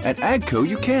ahead? At AGCO,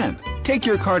 you can. Take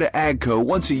your car to AGCO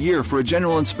once a year for a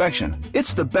general inspection.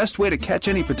 It's the best way to catch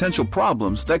any potential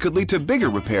problems that could lead to bigger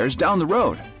repairs down the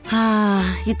road.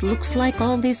 It looks like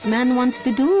all this man wants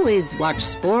to do is watch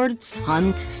sports,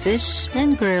 hunt, fish,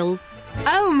 and grill.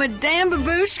 Oh, Madame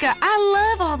Babushka,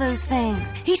 I love all those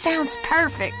things. He sounds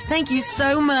perfect. Thank you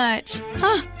so much.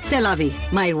 C'est la vie.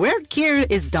 My work here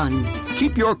is done.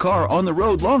 Keep your car on the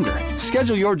road longer.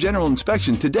 Schedule your general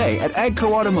inspection today at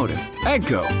AGCO Automotive.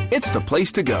 AGCO, it's the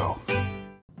place to go.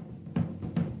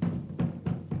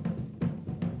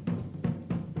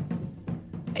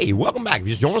 Hey, welcome back. If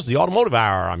you just joined us, the Automotive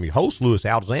Hour. I'm your host, Louis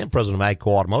Altazan, president of AGCO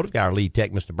Automotive. Got our lead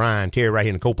tech, Mr. Brian Terry, right here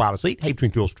in the co-pilot seat. Hey,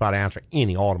 between tools to try to answer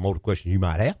any automotive questions you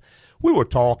might have. We were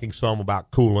talking some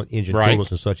about coolant, engine coolants,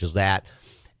 and such as that.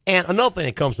 And another thing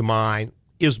that comes to mind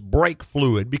is brake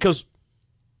fluid, because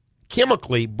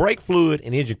chemically, brake fluid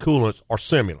and engine coolants are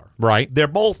similar. Right. They're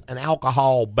both an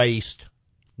alcohol-based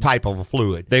type of a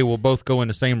fluid. They will both go in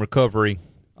the same recovery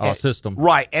system.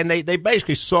 Right, and they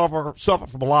basically suffer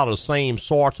from a lot of the same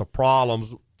sorts of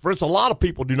problems. For instance, a lot of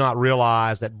people do not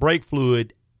realize that brake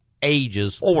fluid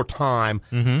ages over time.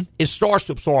 It starts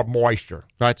to absorb moisture.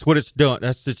 Right, that's what it's done.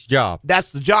 That's its job.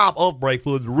 That's the job of brake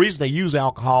fluid. The reason they use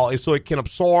alcohol is so it can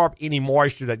absorb any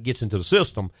moisture that gets into the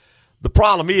system. The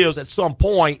problem is, at some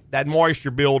point, that moisture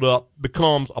buildup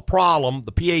becomes a problem.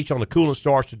 The pH on the coolant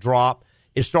starts to drop.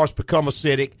 It starts to become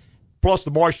acidic. Plus,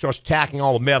 the moisture starts attacking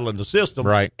all the metal in the system.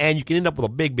 Right. And you can end up with a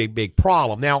big, big, big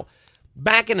problem. Now,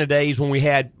 back in the days when we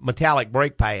had metallic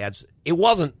brake pads, it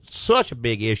wasn't such a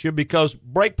big issue because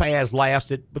brake pads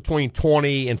lasted between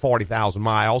 20 and 40,000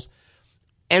 miles.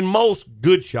 And most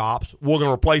good shops were going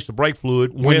to replace the brake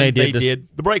fluid when they did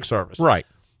the brake service. Right.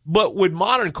 But with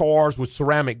modern cars with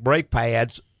ceramic brake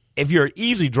pads, if you're an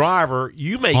easy driver,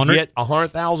 you may get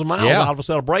 100,000 miles out of a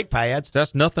set of brake pads.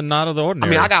 That's nothing out of the ordinary.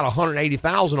 I mean, I got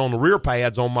 180,000 on the rear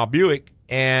pads on my Buick,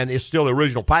 and it's still the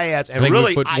original pads. And I think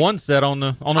really, we put one set on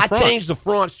the front. I changed the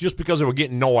fronts just because they were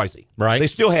getting noisy. Right. They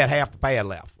still had half the pad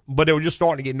left, but they were just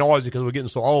starting to get noisy because they were getting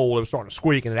so old. They were starting to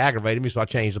squeak, and it aggravated me, so I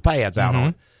changed the pads out on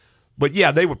it. But,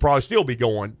 yeah, they would probably still be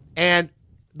going. And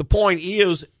the point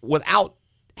is, without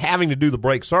having to do the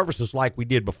brake services like we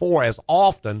did before as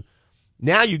often,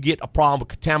 now you get a problem with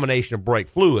contamination of brake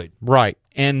fluid. Right.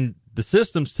 And the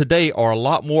systems today are a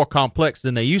lot more complex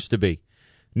than they used to be.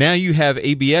 Now you have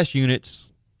ABS units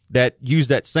that use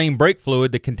that same brake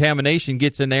fluid. The contamination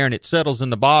gets in there and it settles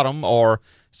in the bottom or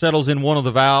settles in one of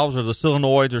the valves or the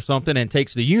solenoids or something and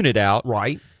takes the unit out.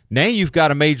 Right. Now you've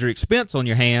got a major expense on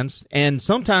your hands, and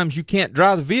sometimes you can't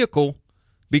drive the vehicle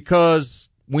because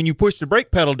when you push the brake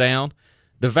pedal down,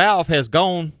 the valve has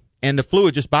gone and the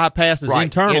fluid just bypasses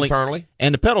internally,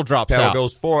 and the pedal drops out.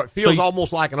 Goes forward. It feels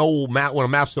almost like an old when a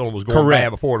master cylinder was going bad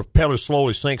before. The pedal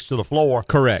slowly sinks to the floor.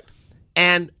 Correct.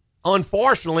 And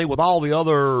unfortunately, with all the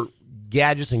other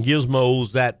gadgets and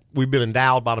gizmos that we've been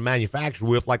endowed by the manufacturer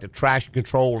with, like the traction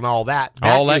control and all that,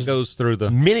 that goes through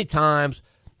many times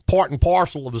part and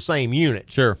parcel of the same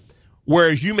unit. Sure.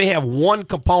 Whereas you may have one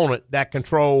component that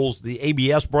controls the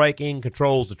ABS braking,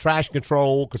 controls the traction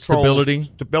control, controls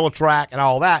stability track, and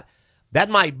all that. That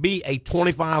might be a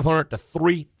 $2,500 to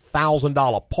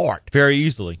 $3,000 part. Very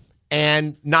easily.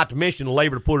 And not to mention the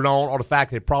labor to put it on, or the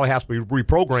fact that it probably has to be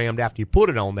reprogrammed after you put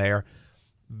it on there.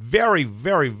 Very,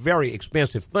 very, very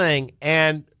expensive thing.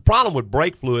 And problem with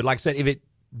brake fluid, like I said, if it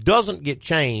doesn't get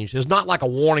changed, there's not like a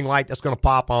warning light that's going to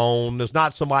pop on. There's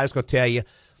not somebody that's going to tell you.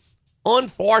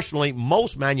 Unfortunately,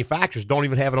 most manufacturers don't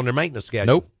even have it on their maintenance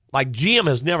schedule. Nope. Like GM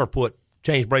has never put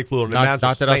change brake fluid on their maintenance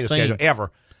I've schedule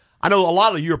ever. I know a lot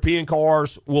of the European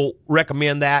cars will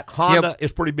recommend that. Honda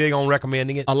is pretty big on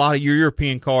recommending it. A lot of your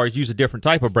European cars use a different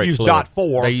type of brake fluid.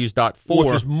 .4. They use .4.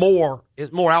 Which is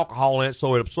more alcohol in it,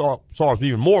 so it absorbs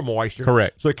even more moisture.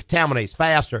 Correct. So it contaminates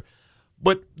faster.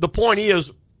 But the point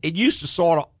is, it used to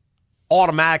sort of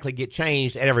automatically get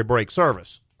changed at every brake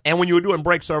service. And when you were doing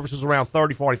brake services around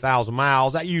 30,000, 40,000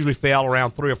 miles, that usually fell around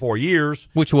 3 or 4 years.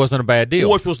 Which wasn't a bad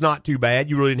deal. Which was not too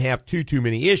bad. You really didn't have too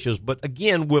many issues. But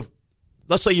again,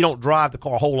 let's say you don't drive the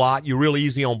car a whole lot. You're really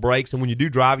easy on brakes. And when you do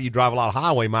drive it, you drive a lot of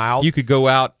highway miles. You could go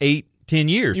out 8, 10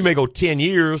 years. You may go 10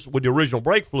 years with the original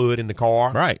brake fluid in the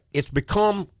car. Right. It's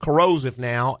become corrosive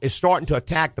now. It's starting to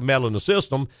attack the metal in the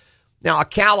system. Now, a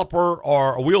caliper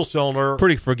or a wheel cylinder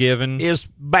pretty forgiving is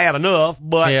bad enough,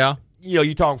 but yeah.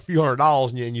 You talk a few $100s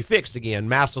and you fixed again.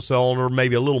 Master cylinder,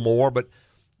 maybe a little more, but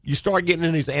you start getting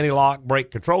in these anti-lock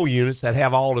brake control units that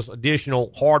have all this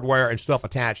additional hardware and stuff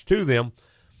attached to them.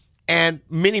 And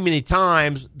many, many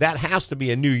times that has to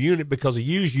be a new unit because a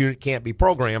used unit can't be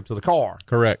programmed to the car.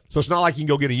 Correct. So it's not like you can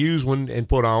go get a used one and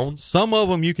put on. Some of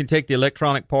them you can take the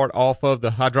electronic part off of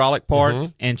the hydraulic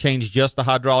part and change just the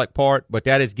hydraulic part, but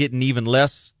that is getting even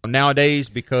less nowadays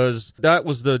because that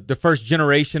was the first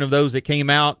generation of those that came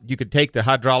out. You could take the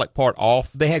hydraulic part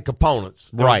off. They had components.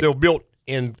 Right. They were built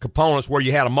in components where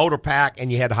you had a motor pack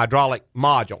and you had a hydraulic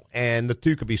module, and the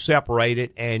two could be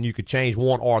separated and you could change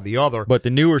one or the other. But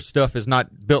the newer stuff is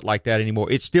not built like that anymore.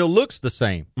 It still looks the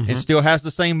same. It still has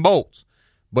the same bolts,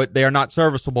 but they are not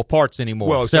serviceable parts anymore.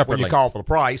 Well, except when you call for the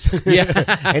price. Yeah.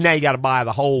 And now you got to buy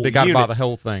the whole They got to unit. buy the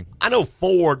whole thing. I know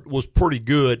Ford was pretty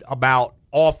good about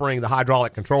offering the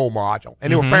hydraulic control module,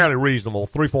 and they were fairly reasonable.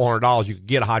 $300-400 you could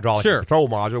get a hydraulic control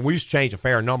module. We used to change a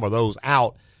fair number of those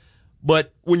out.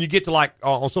 But when you get to like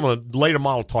on some of the later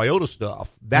model Toyota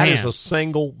stuff, that is a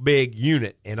single big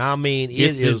unit, and I mean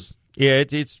it's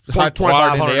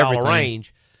 $2,500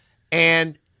 range.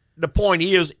 And the point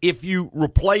is, if you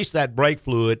replace that brake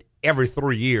fluid every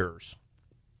 3 years,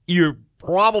 you're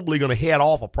probably going to head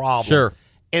off a problem. Sure.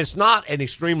 And it's not an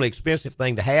extremely expensive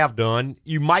thing to have done.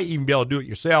 You might even be able to do it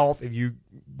yourself if you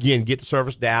again get the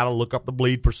service data, look up the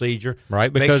bleed procedure,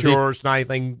 right? Because make sure it's not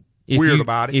anything weird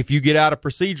about it. If you get out of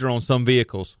procedure on some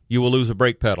vehicles, you will lose a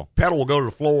brake pedal. Pedal will go to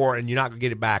the floor, and you're not going to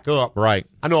get it back up. Right.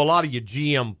 I know a lot of your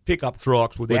GM pickup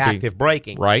trucks with the active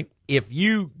braking. Right. If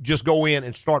you just go in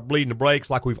and start bleeding the brakes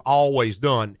like we've always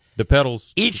done, the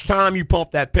pedals, each time you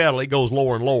pump that pedal, it goes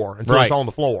lower and lower until it's on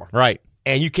the floor. Right.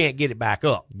 And you can't get it back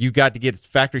up. You got to get a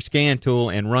factory scan tool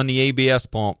and run the ABS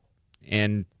pump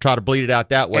and try to bleed it out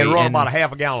that way. And run about a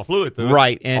half a gallon of fluid through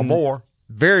it, and or more.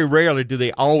 Very rarely do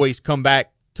they always come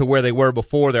back to where they were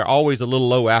before. They're always a little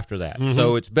low after that.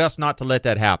 So it's best not to let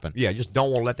that happen. Yeah, just don't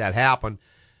want to let that happen.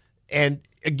 And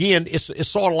again, it's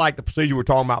sort of like the procedure we were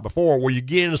talking about before, where you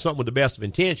get into something with the best of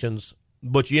intentions,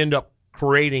 but you end up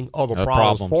creating other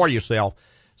problems for yourself.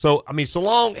 So, I mean, so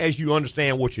long as you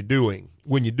understand what you're doing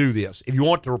when you do this, if you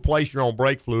want to replace your own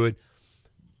brake fluid,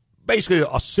 basically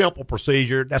a simple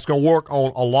procedure that's going to work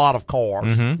on a lot of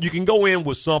cars. You can go in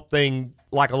with something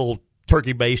like a little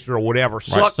turkey baster or whatever,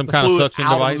 suck some the kind fluid of suction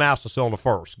out device. of the master cylinder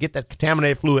first. Get that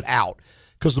contaminated fluid out,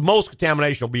 because the most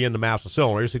contamination will be in the master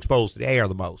cylinder. It's exposed to the air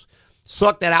the most.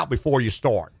 Suck that out before you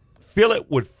start. Fill it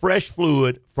with fresh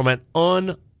fluid from an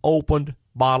unopened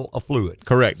bottle of fluid.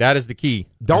 Correct. That is the key.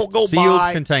 Don't go sealed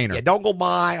buy container. Yeah, don't go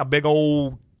buy a big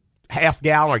old half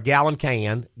gallon or gallon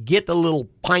can. Get the little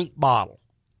pint bottle,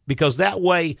 because that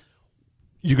way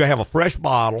you're going to have a fresh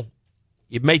bottle.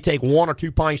 It may take 1 or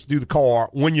 2 pints to do the car.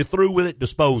 When you're through with it,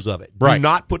 dispose of it. Right. Do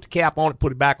not put the cap on it,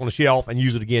 put it back on the shelf, and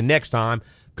use it again next time.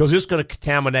 because it's going to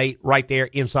contaminate right there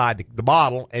inside the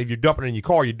bottle. And if you're dumping it in your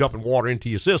car, you're dumping water into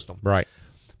your system. Right.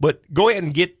 But go ahead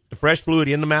and get the fresh fluid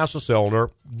in the master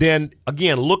cylinder. Then,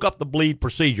 again, look up the bleed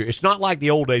procedure. It's not like the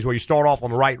old days where you start off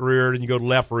on the right rear, then you go to the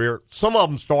left rear. Some of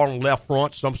them start on the left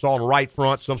front, some start on the right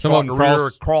front, some start on the rear,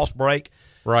 cross brake.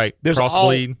 Right. There's cross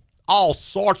bleed. All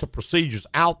sorts of procedures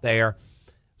out there.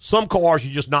 Some cars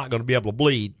you're just not going to be able to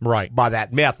bleed by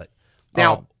that method.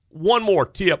 Now, one more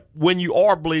tip. When you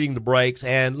are bleeding the brakes,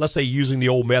 and let's say using the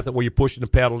old method where you're pushing the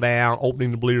pedal down,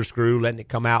 opening the bleeder screw, letting it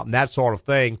come out, and that sort of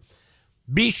thing,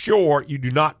 be sure you do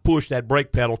not push that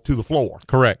brake pedal to the floor.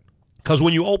 Correct. Because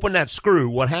when you open that screw,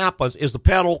 what happens is the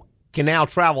pedal can now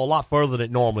travel a lot further than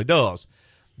it normally does.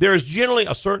 There is generally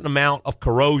a certain amount of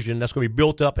corrosion that's going to be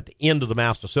built up at the end of the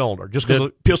master cylinder, just because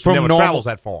the piston never travels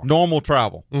that far. Normal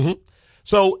travel. Mm-hmm.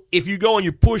 So if you go and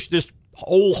you push this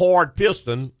old hard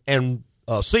piston and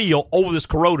seal over this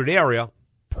corroded area,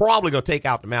 probably going to take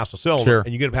out the master cylinder,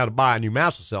 and you're going to have to buy a new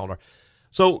master cylinder.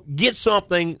 So get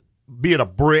something, be it a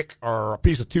brick or a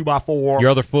piece of 2x4. Your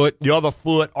other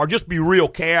foot. Or just be real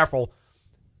careful.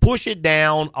 Push it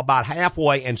down about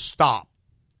halfway and stop.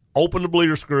 Open the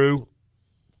bleeder screw,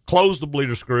 close the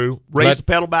bleeder screw, raise the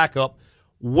pedal back up,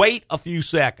 wait a few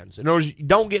seconds. In other words,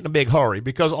 don't get in a big hurry,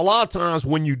 because a lot of times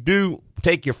when you do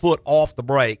take your foot off the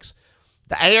brakes,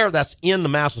 the air that's in the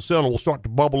master cylinder will start to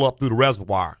bubble up through the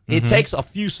reservoir. Mm-hmm. It takes a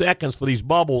few seconds for these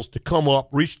bubbles to come up,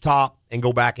 reach the top, and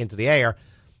go back into the air.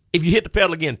 If you hit the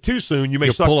pedal again too soon, you may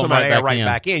suck some of that air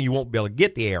back in. You won't be able to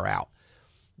get the air out.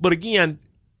 But again,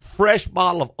 fresh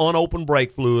bottle of unopened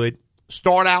brake fluid.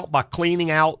 Start out by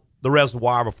cleaning out the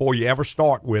reservoir before you ever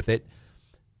start with it.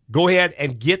 Go ahead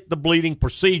and get the bleeding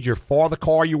procedure for the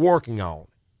car you're working on.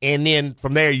 And then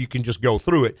from there, you can just go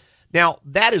through it. Now,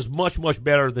 that is much, much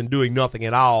better than doing nothing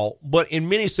at all. But in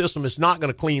many systems, it's not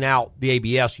going to clean out the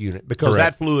ABS unit, because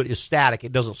that fluid is static.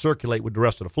 It doesn't circulate with the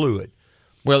rest of the fluid.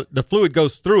 Well, the fluid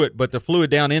goes through it, but the fluid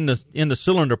down in the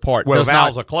cylinder part, where the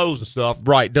valves are closed and stuff,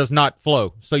 does not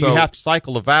flow. So you have to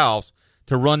cycle the valves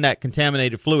to run that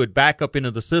contaminated fluid back up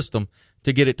into the system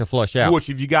to get it to flush out. Which,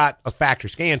 if you got a factory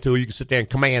scan tool, you can sit there and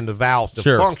command the valves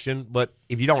to function. But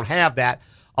if you don't have that,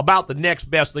 about the next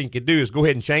best thing you can do is go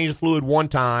ahead and change the fluid one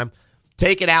time,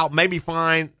 take it out, maybe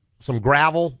find some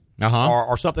gravel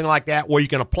or something like that where you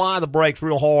can apply the brakes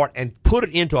real hard and put it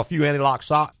into a few anti-lock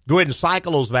sockets. Go ahead and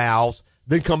cycle those valves,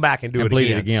 then come back and bleed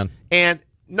it again. And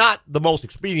not the most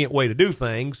expedient way to do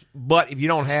things, but if you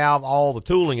don't have all the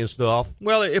tooling and stuff.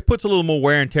 Well, it puts a little more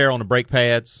wear and tear on the brake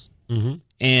pads. Mm-hmm.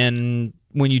 And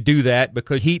when you do that,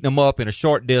 because heating them up in a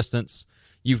short distance,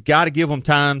 you've got to give them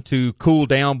time to cool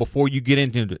down before you get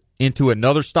into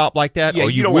another stop like that, or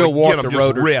you will warp the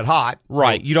rotor red hot.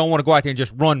 Right. You don't want to go out there and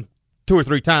just run 2 or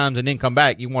 3 times and then come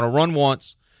back. You want to run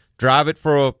once, drive it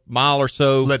for a mile or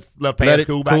so, let it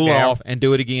cool off, and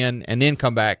do it again, and then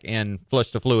come back and flush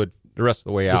the fluid the rest of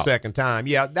the way out. The second time,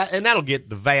 and that'll get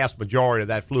the vast majority of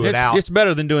that fluid out. It's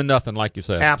better than doing nothing, like you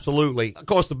said. Absolutely. Of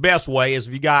course, the best way is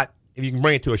if you can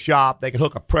bring it to a shop, they can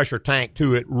hook a pressure tank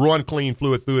to it, run clean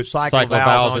fluid through it, cycle the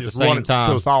valves on, at just the same run it time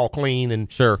until it's all clean,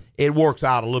 and it works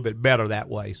out a little bit better that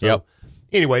way. So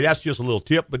anyway, that's just a little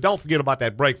tip. But don't forget about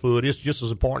that brake fluid. It's just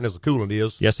as important as the coolant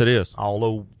is. Yes, it is.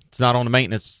 Although it's not on the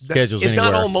maintenance schedules anywhere.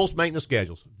 It's not on most maintenance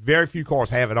schedules. Very few cars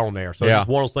have it on there. So it's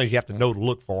one of those things you have to know to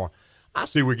look for. I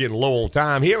see we're getting low on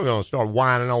time here. We're going to start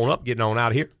winding on up, getting on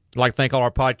out of here. I'd like to thank all our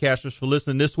podcasters for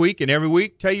listening this week and every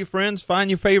week. Tell your friends, find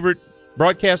your favorite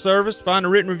broadcast service, find a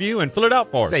written review, and fill it out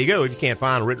for us. There you go. If you can't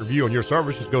find a written review on your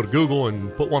service, just go to Google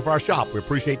and put one for our shop. We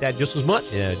appreciate that just as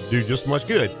much and do just as much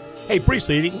good. Hey,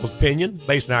 preceding was opinion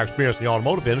based on our experience in the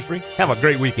automotive industry. Have a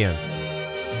great weekend.